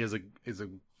Nikita is a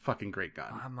fucking great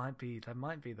gun. That might be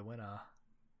the winner.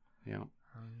 Yeah.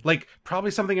 Like,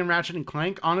 probably something in Ratchet and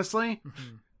Clank, honestly.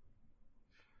 Mm-hmm.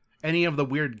 Any of the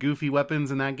weird, goofy weapons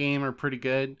in that game are pretty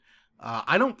good.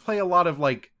 I don't play a lot of,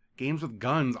 like, games with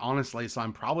guns, honestly, so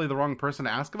I'm probably the wrong person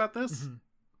to ask about this. Mm-hmm.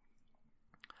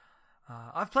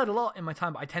 I've played a lot in my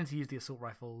time, but I tend to use the assault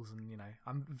rifles, and, you know,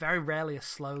 I'm very rarely a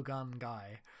slow gun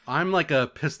guy. I'm like a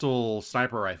pistol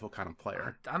sniper rifle kind of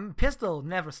player. I'm pistol,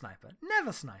 never sniper.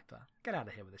 Never sniper. Get out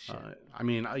of here with this shit. I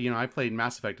mean, you know, I played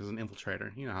Mass Effect as an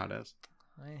infiltrator. You know how it is.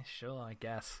 Sure, I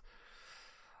guess.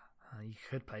 You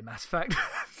could play Mass Effect.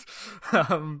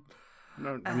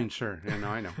 No, I mean, sure. Yeah, no,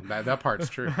 I know. That part's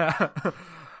true.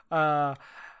 I'll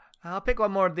pick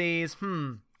one more of these.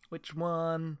 Which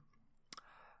one?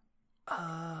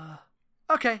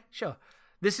 Okay, sure.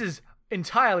 This is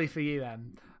entirely for you,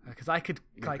 Em, because I could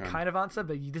kind of answer,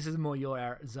 but this is more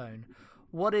your zone.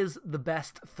 What is the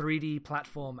best 3D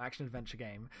platform action adventure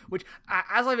game? Which,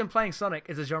 as I've been playing Sonic,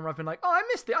 is a genre I've been like, I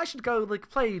missed it. I should go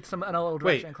play an old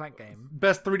Ratchet and Clank game.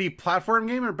 Best 3D platform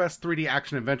game or best 3D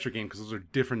action adventure game? Because those are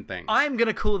different things. I'm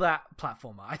gonna call that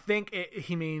platformer. I think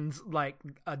he means like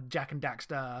a Jak and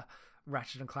Daxter,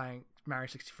 Ratchet and Clank Mario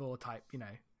 64 type, you know.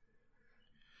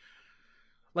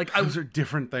 Like Those are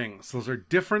different things.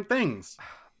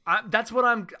 that's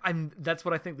what that's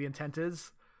what I think the intent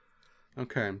is.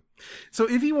 Okay. So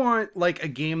if you want like a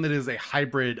game that is a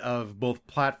hybrid of both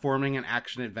platforming and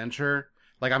action adventure,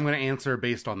 like I'm going to answer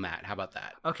based on that. How about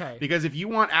that? Okay. Because if you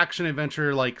want action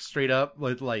adventure like straight up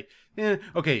okay, so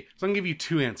I'm going to give you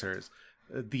two answers.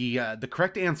 The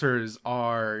correct answers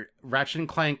are Ratchet and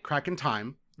Clank Crack in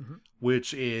Time,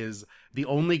 which is the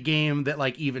only game that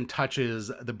like even touches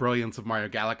the brilliance of Mario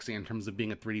Galaxy in terms of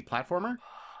being a 3D platformer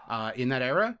in that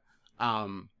era.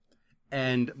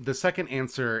 And the second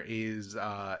answer is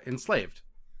Enslaved,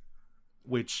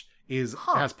 which has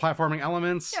platforming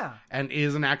elements and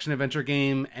is an action adventure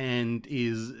game and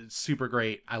is super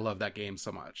great. I love that game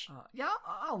so much.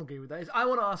 I'll agree with that. I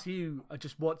want to ask you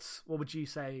just what would you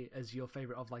say as your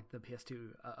favorite of like the PS2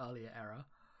 earlier era?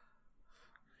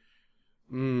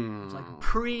 It's like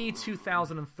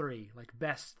pre-2003, like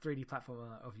best 3D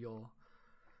platformer of your...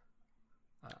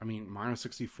 I mean, Mario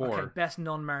 64. Okay, best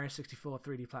non-Mario 64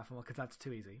 3D platformer, because that's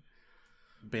too easy.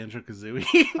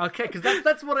 Banjo-Kazooie. Okay, because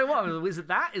that's what I want. Is it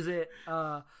that? Is it,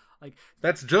 like...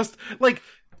 That's just, like...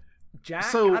 Jack?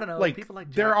 So, I don't know. like, people like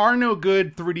Jack. There are no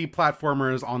good 3D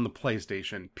platformers on the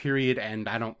PlayStation, period, and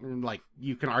I don't, like,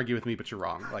 you can argue with me, but you're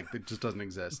wrong. Like, it just doesn't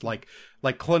exist. Like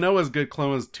Klonoa's good.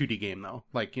 Klonoa's 2D game, though.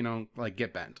 Like, you know, like,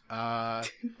 get bent.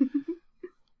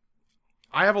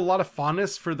 I have a lot of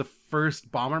fondness for the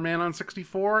first Bomberman on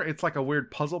 64. It's like a weird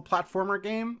puzzle platformer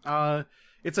game.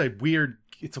 It's a weird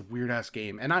ass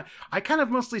game, and I kind of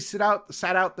mostly sat out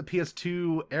the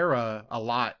PS2 era a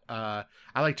lot.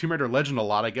 I like Tomb Raider Legend a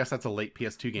lot. I guess that's a late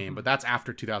PS2 game, but that's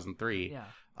after 2003. Yeah.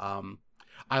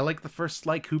 I like the first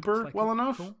Sly Cooper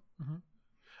enough. Cool.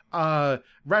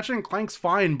 Ratchet and Clank's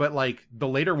fine, but like the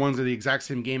later ones are the exact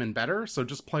same game and better. So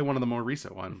just play one of the more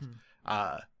recent ones.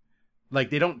 Like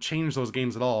they don't change those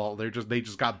games at all. They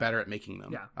just got better at making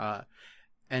them. Yeah.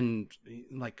 And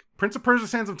like Prince of Persia: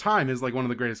 Sands of Time is like one of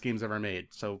the greatest games ever made.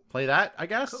 So play that, I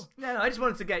guess. Cool. Yeah, no, I just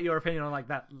wanted to get your opinion on like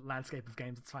that landscape of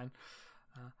games. It's fine.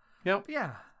 Yep.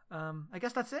 Yeah. I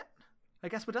guess that's it. I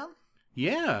guess we're done.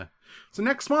 Yeah. So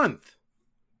next month,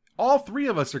 all three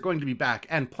of us are going to be back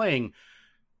and playing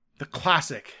the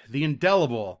classic, the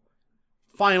indelible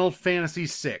Final Fantasy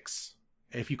VI.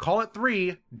 If you call it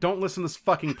 3, don't listen to this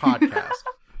fucking podcast.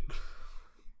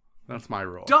 That's my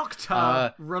rule.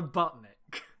 Dr. Robotnik.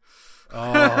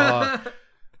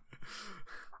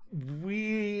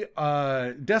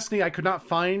 Destiny, I could not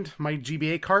find my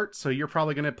GBA cart, so you're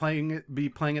probably going to be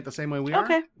playing it the same way we are.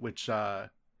 Okay. Which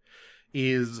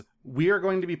is we are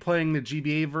going to be playing the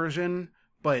GBA version,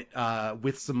 but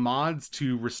with some mods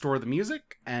to restore the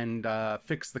music and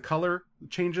fix the color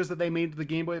changes that they made to the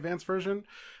Game Boy Advance version.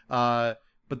 But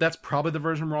that's probably the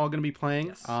version we're all going to be playing.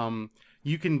 Yes.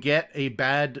 You can get a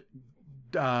bad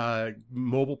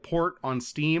mobile port on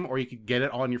Steam, or you could get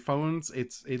it on your phones.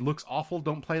 It looks awful.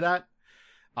 Don't play that.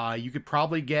 You could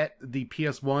probably get the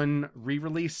PS1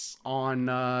 re-release on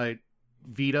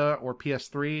Vita or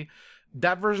PS3.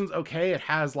 That version's okay. It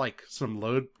has like some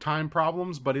load time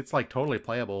problems, but it's like totally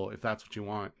playable if that's what you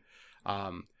want.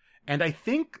 And I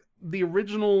think the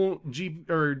original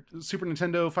Super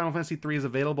Nintendo Final Fantasy 3 is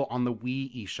available on the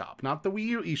Wii eShop. Not the Wii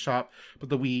U eShop, but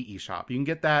the Wii eShop. You can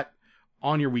get that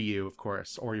on your Wii U, of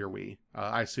course, or your Wii.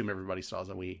 I assume everybody still has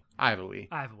a Wii. I have a Wii.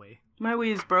 My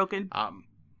Wii is broken.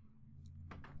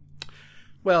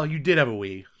 Well, you did have a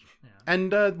Wii. Yeah.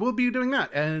 And we'll be doing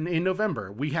that and in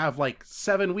November. We have like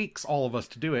 7 weeks, all of us,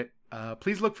 to do it.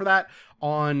 Please look for that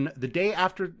on the day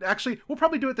after. Actually, we'll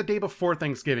probably do it the day before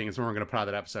Thanksgiving is when we're going to put out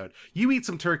that episode. You eat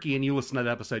some turkey and you listen to that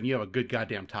episode and you have a good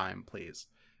goddamn time, please.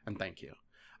 And thank you.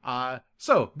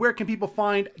 So, where can people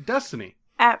find Destiny?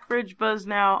 At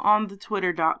FridgeBuzzNow on the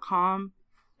Twitter.com.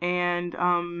 And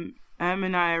Em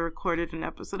and I recorded an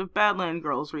episode of Badland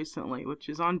Girls recently, which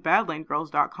is on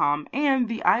badlandgirls.com and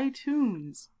the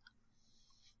iTunes.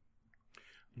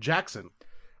 Jackson.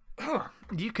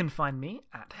 You can find me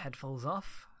at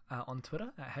Headfallsoff on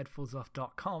Twitter, at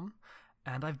headfallsoff.com.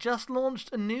 And I've just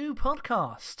launched a new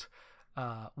podcast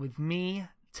with me,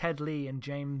 Ted Lee, and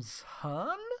James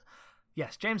Hearn.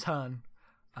 Yes, James Hearn,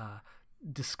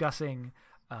 discussing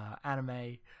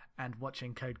anime and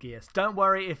watching Code Geass. Don't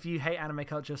worry, if you hate anime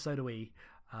culture, so do we.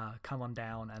 Come on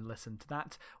down and listen to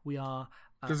that. We are...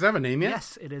 Does it have a name yet?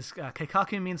 Yes, it is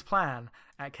Keikaku Means Plan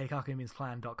at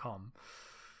keikakumeansplan.com.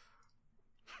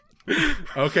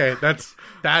 Okay,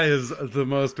 that is the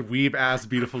most weeb-ass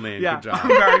beautiful name. Yeah, Good job. I'm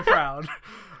very proud.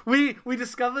 we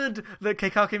discovered that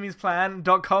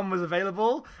keikakumisplan.com was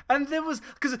available, and there was,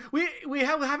 because we were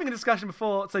having a discussion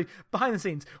before, so behind the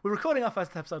scenes, we're recording our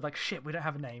first episode, like, shit, we don't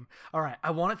have a name. All right,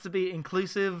 I want it to be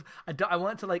inclusive. I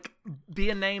want it to, like, be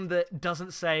a name that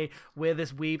doesn't say we're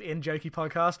this Weeb in Jokey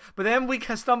podcast, but then we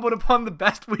stumbled upon the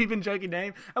best Weeb in Jokey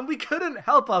name, and we couldn't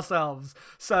help ourselves.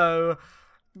 So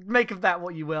make of that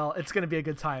what you will. It's going to be a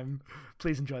good time.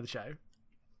 Please enjoy the show.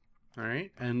 All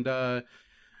right, and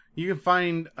you can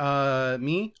find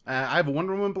me. I have a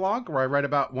Wonder Woman blog where I write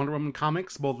about Wonder Woman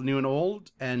comics, both new and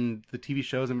old, and the TV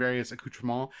shows and various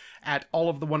accoutrements at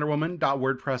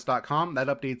allofthewonderwoman.wordpress.com. That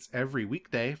updates every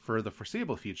weekday for the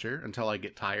foreseeable future until I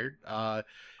get tired.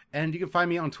 And you can find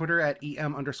me on Twitter at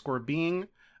EM_being.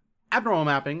 Abnormal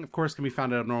Mapping, of course, can be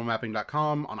found at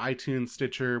abnormalmapping.com, on iTunes,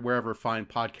 Stitcher, wherever fine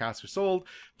podcasts are sold.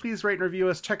 Please rate and review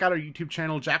us. Check out our YouTube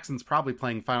channel. Jackson's probably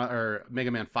playing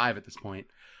Mega Man 5 at this point,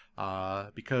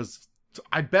 because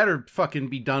I better fucking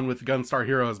be done with Gunstar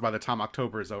Heroes by the time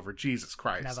October is over. Jesus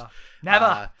Christ.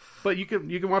 Never. But you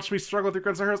can watch me struggle through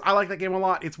Gunstar Heroes. I like that game a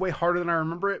lot. It's way harder than I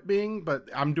remember it being, but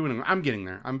I'm getting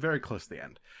there. I'm very close to the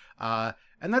end.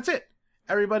 And that's it.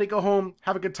 Everybody go home,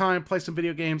 have a good time, play some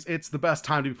video games. It's the best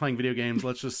time to be playing video games.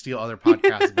 Let's just steal other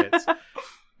podcast bits.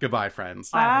 Goodbye,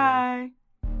 friends. Bye.